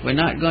 we're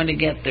not going to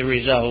get the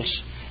results.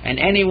 And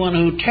anyone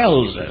who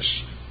tells us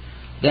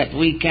that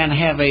we can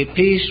have a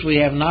peace we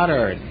have not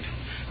earned,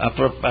 a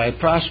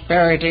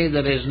prosperity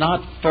that is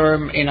not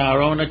firm in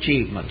our own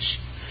achievements,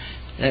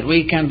 that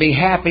we can be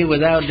happy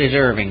without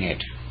deserving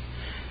it,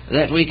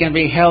 that we can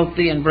be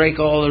healthy and break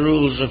all the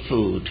rules of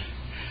food,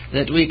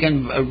 that we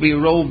can be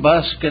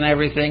robust in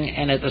everything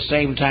and at the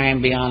same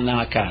time be on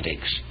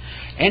narcotics.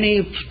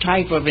 Any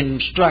type of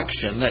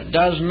instruction that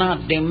does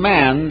not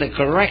demand the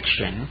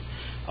correction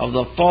of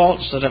the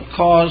faults that have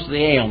caused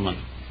the ailment,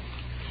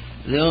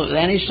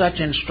 any such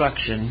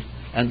instruction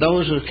and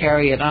those who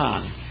carry it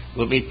on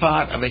will be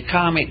part of a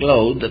karmic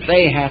load that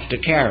they have to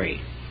carry.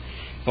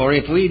 For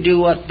if we do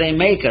what they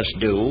make us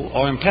do,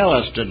 or impel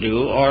us to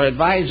do, or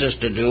advise us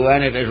to do,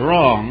 and it is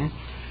wrong,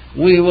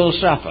 we will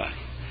suffer.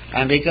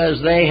 And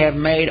because they have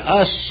made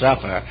us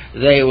suffer,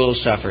 they will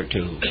suffer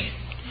too.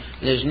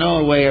 There's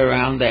no way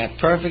around that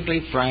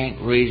perfectly frank,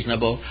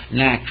 reasonable,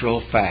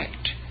 natural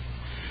fact.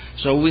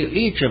 So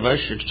each of us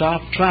should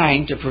stop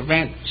trying to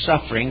prevent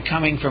suffering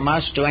coming from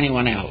us to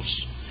anyone else.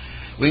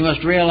 We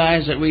must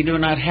realize that we do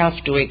not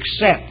have to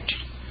accept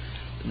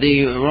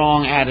the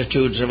wrong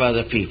attitudes of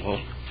other people.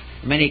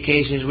 In many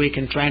cases, we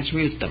can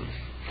transmute them.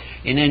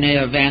 In any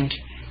event,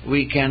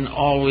 we can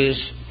always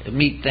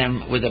meet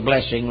them with a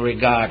blessing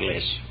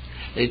regardless.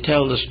 They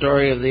tell the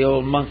story of the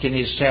old monk in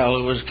his cell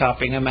who was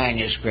copying a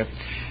manuscript,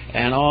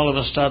 and all of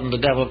a sudden the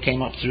devil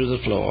came up through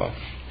the floor.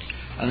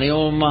 And the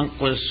old monk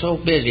was so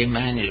busy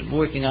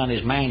working on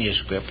his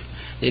manuscript,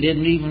 they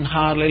didn't even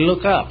hardly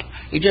look up.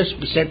 He just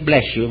said,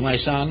 "Bless you, my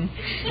son."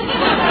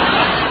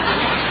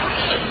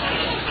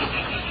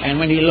 And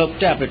when he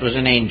looked up, it was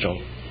an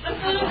angel.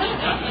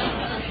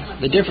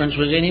 The difference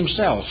was in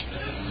himself.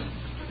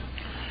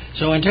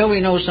 So until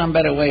we know some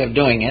better way of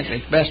doing it,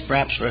 it's best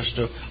perhaps for us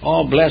to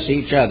all bless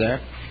each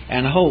other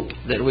and hope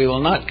that we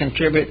will not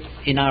contribute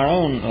in our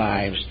own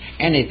lives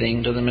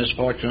anything to the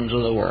misfortunes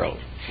of the world.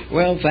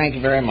 Well, thank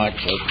you very much,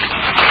 folks.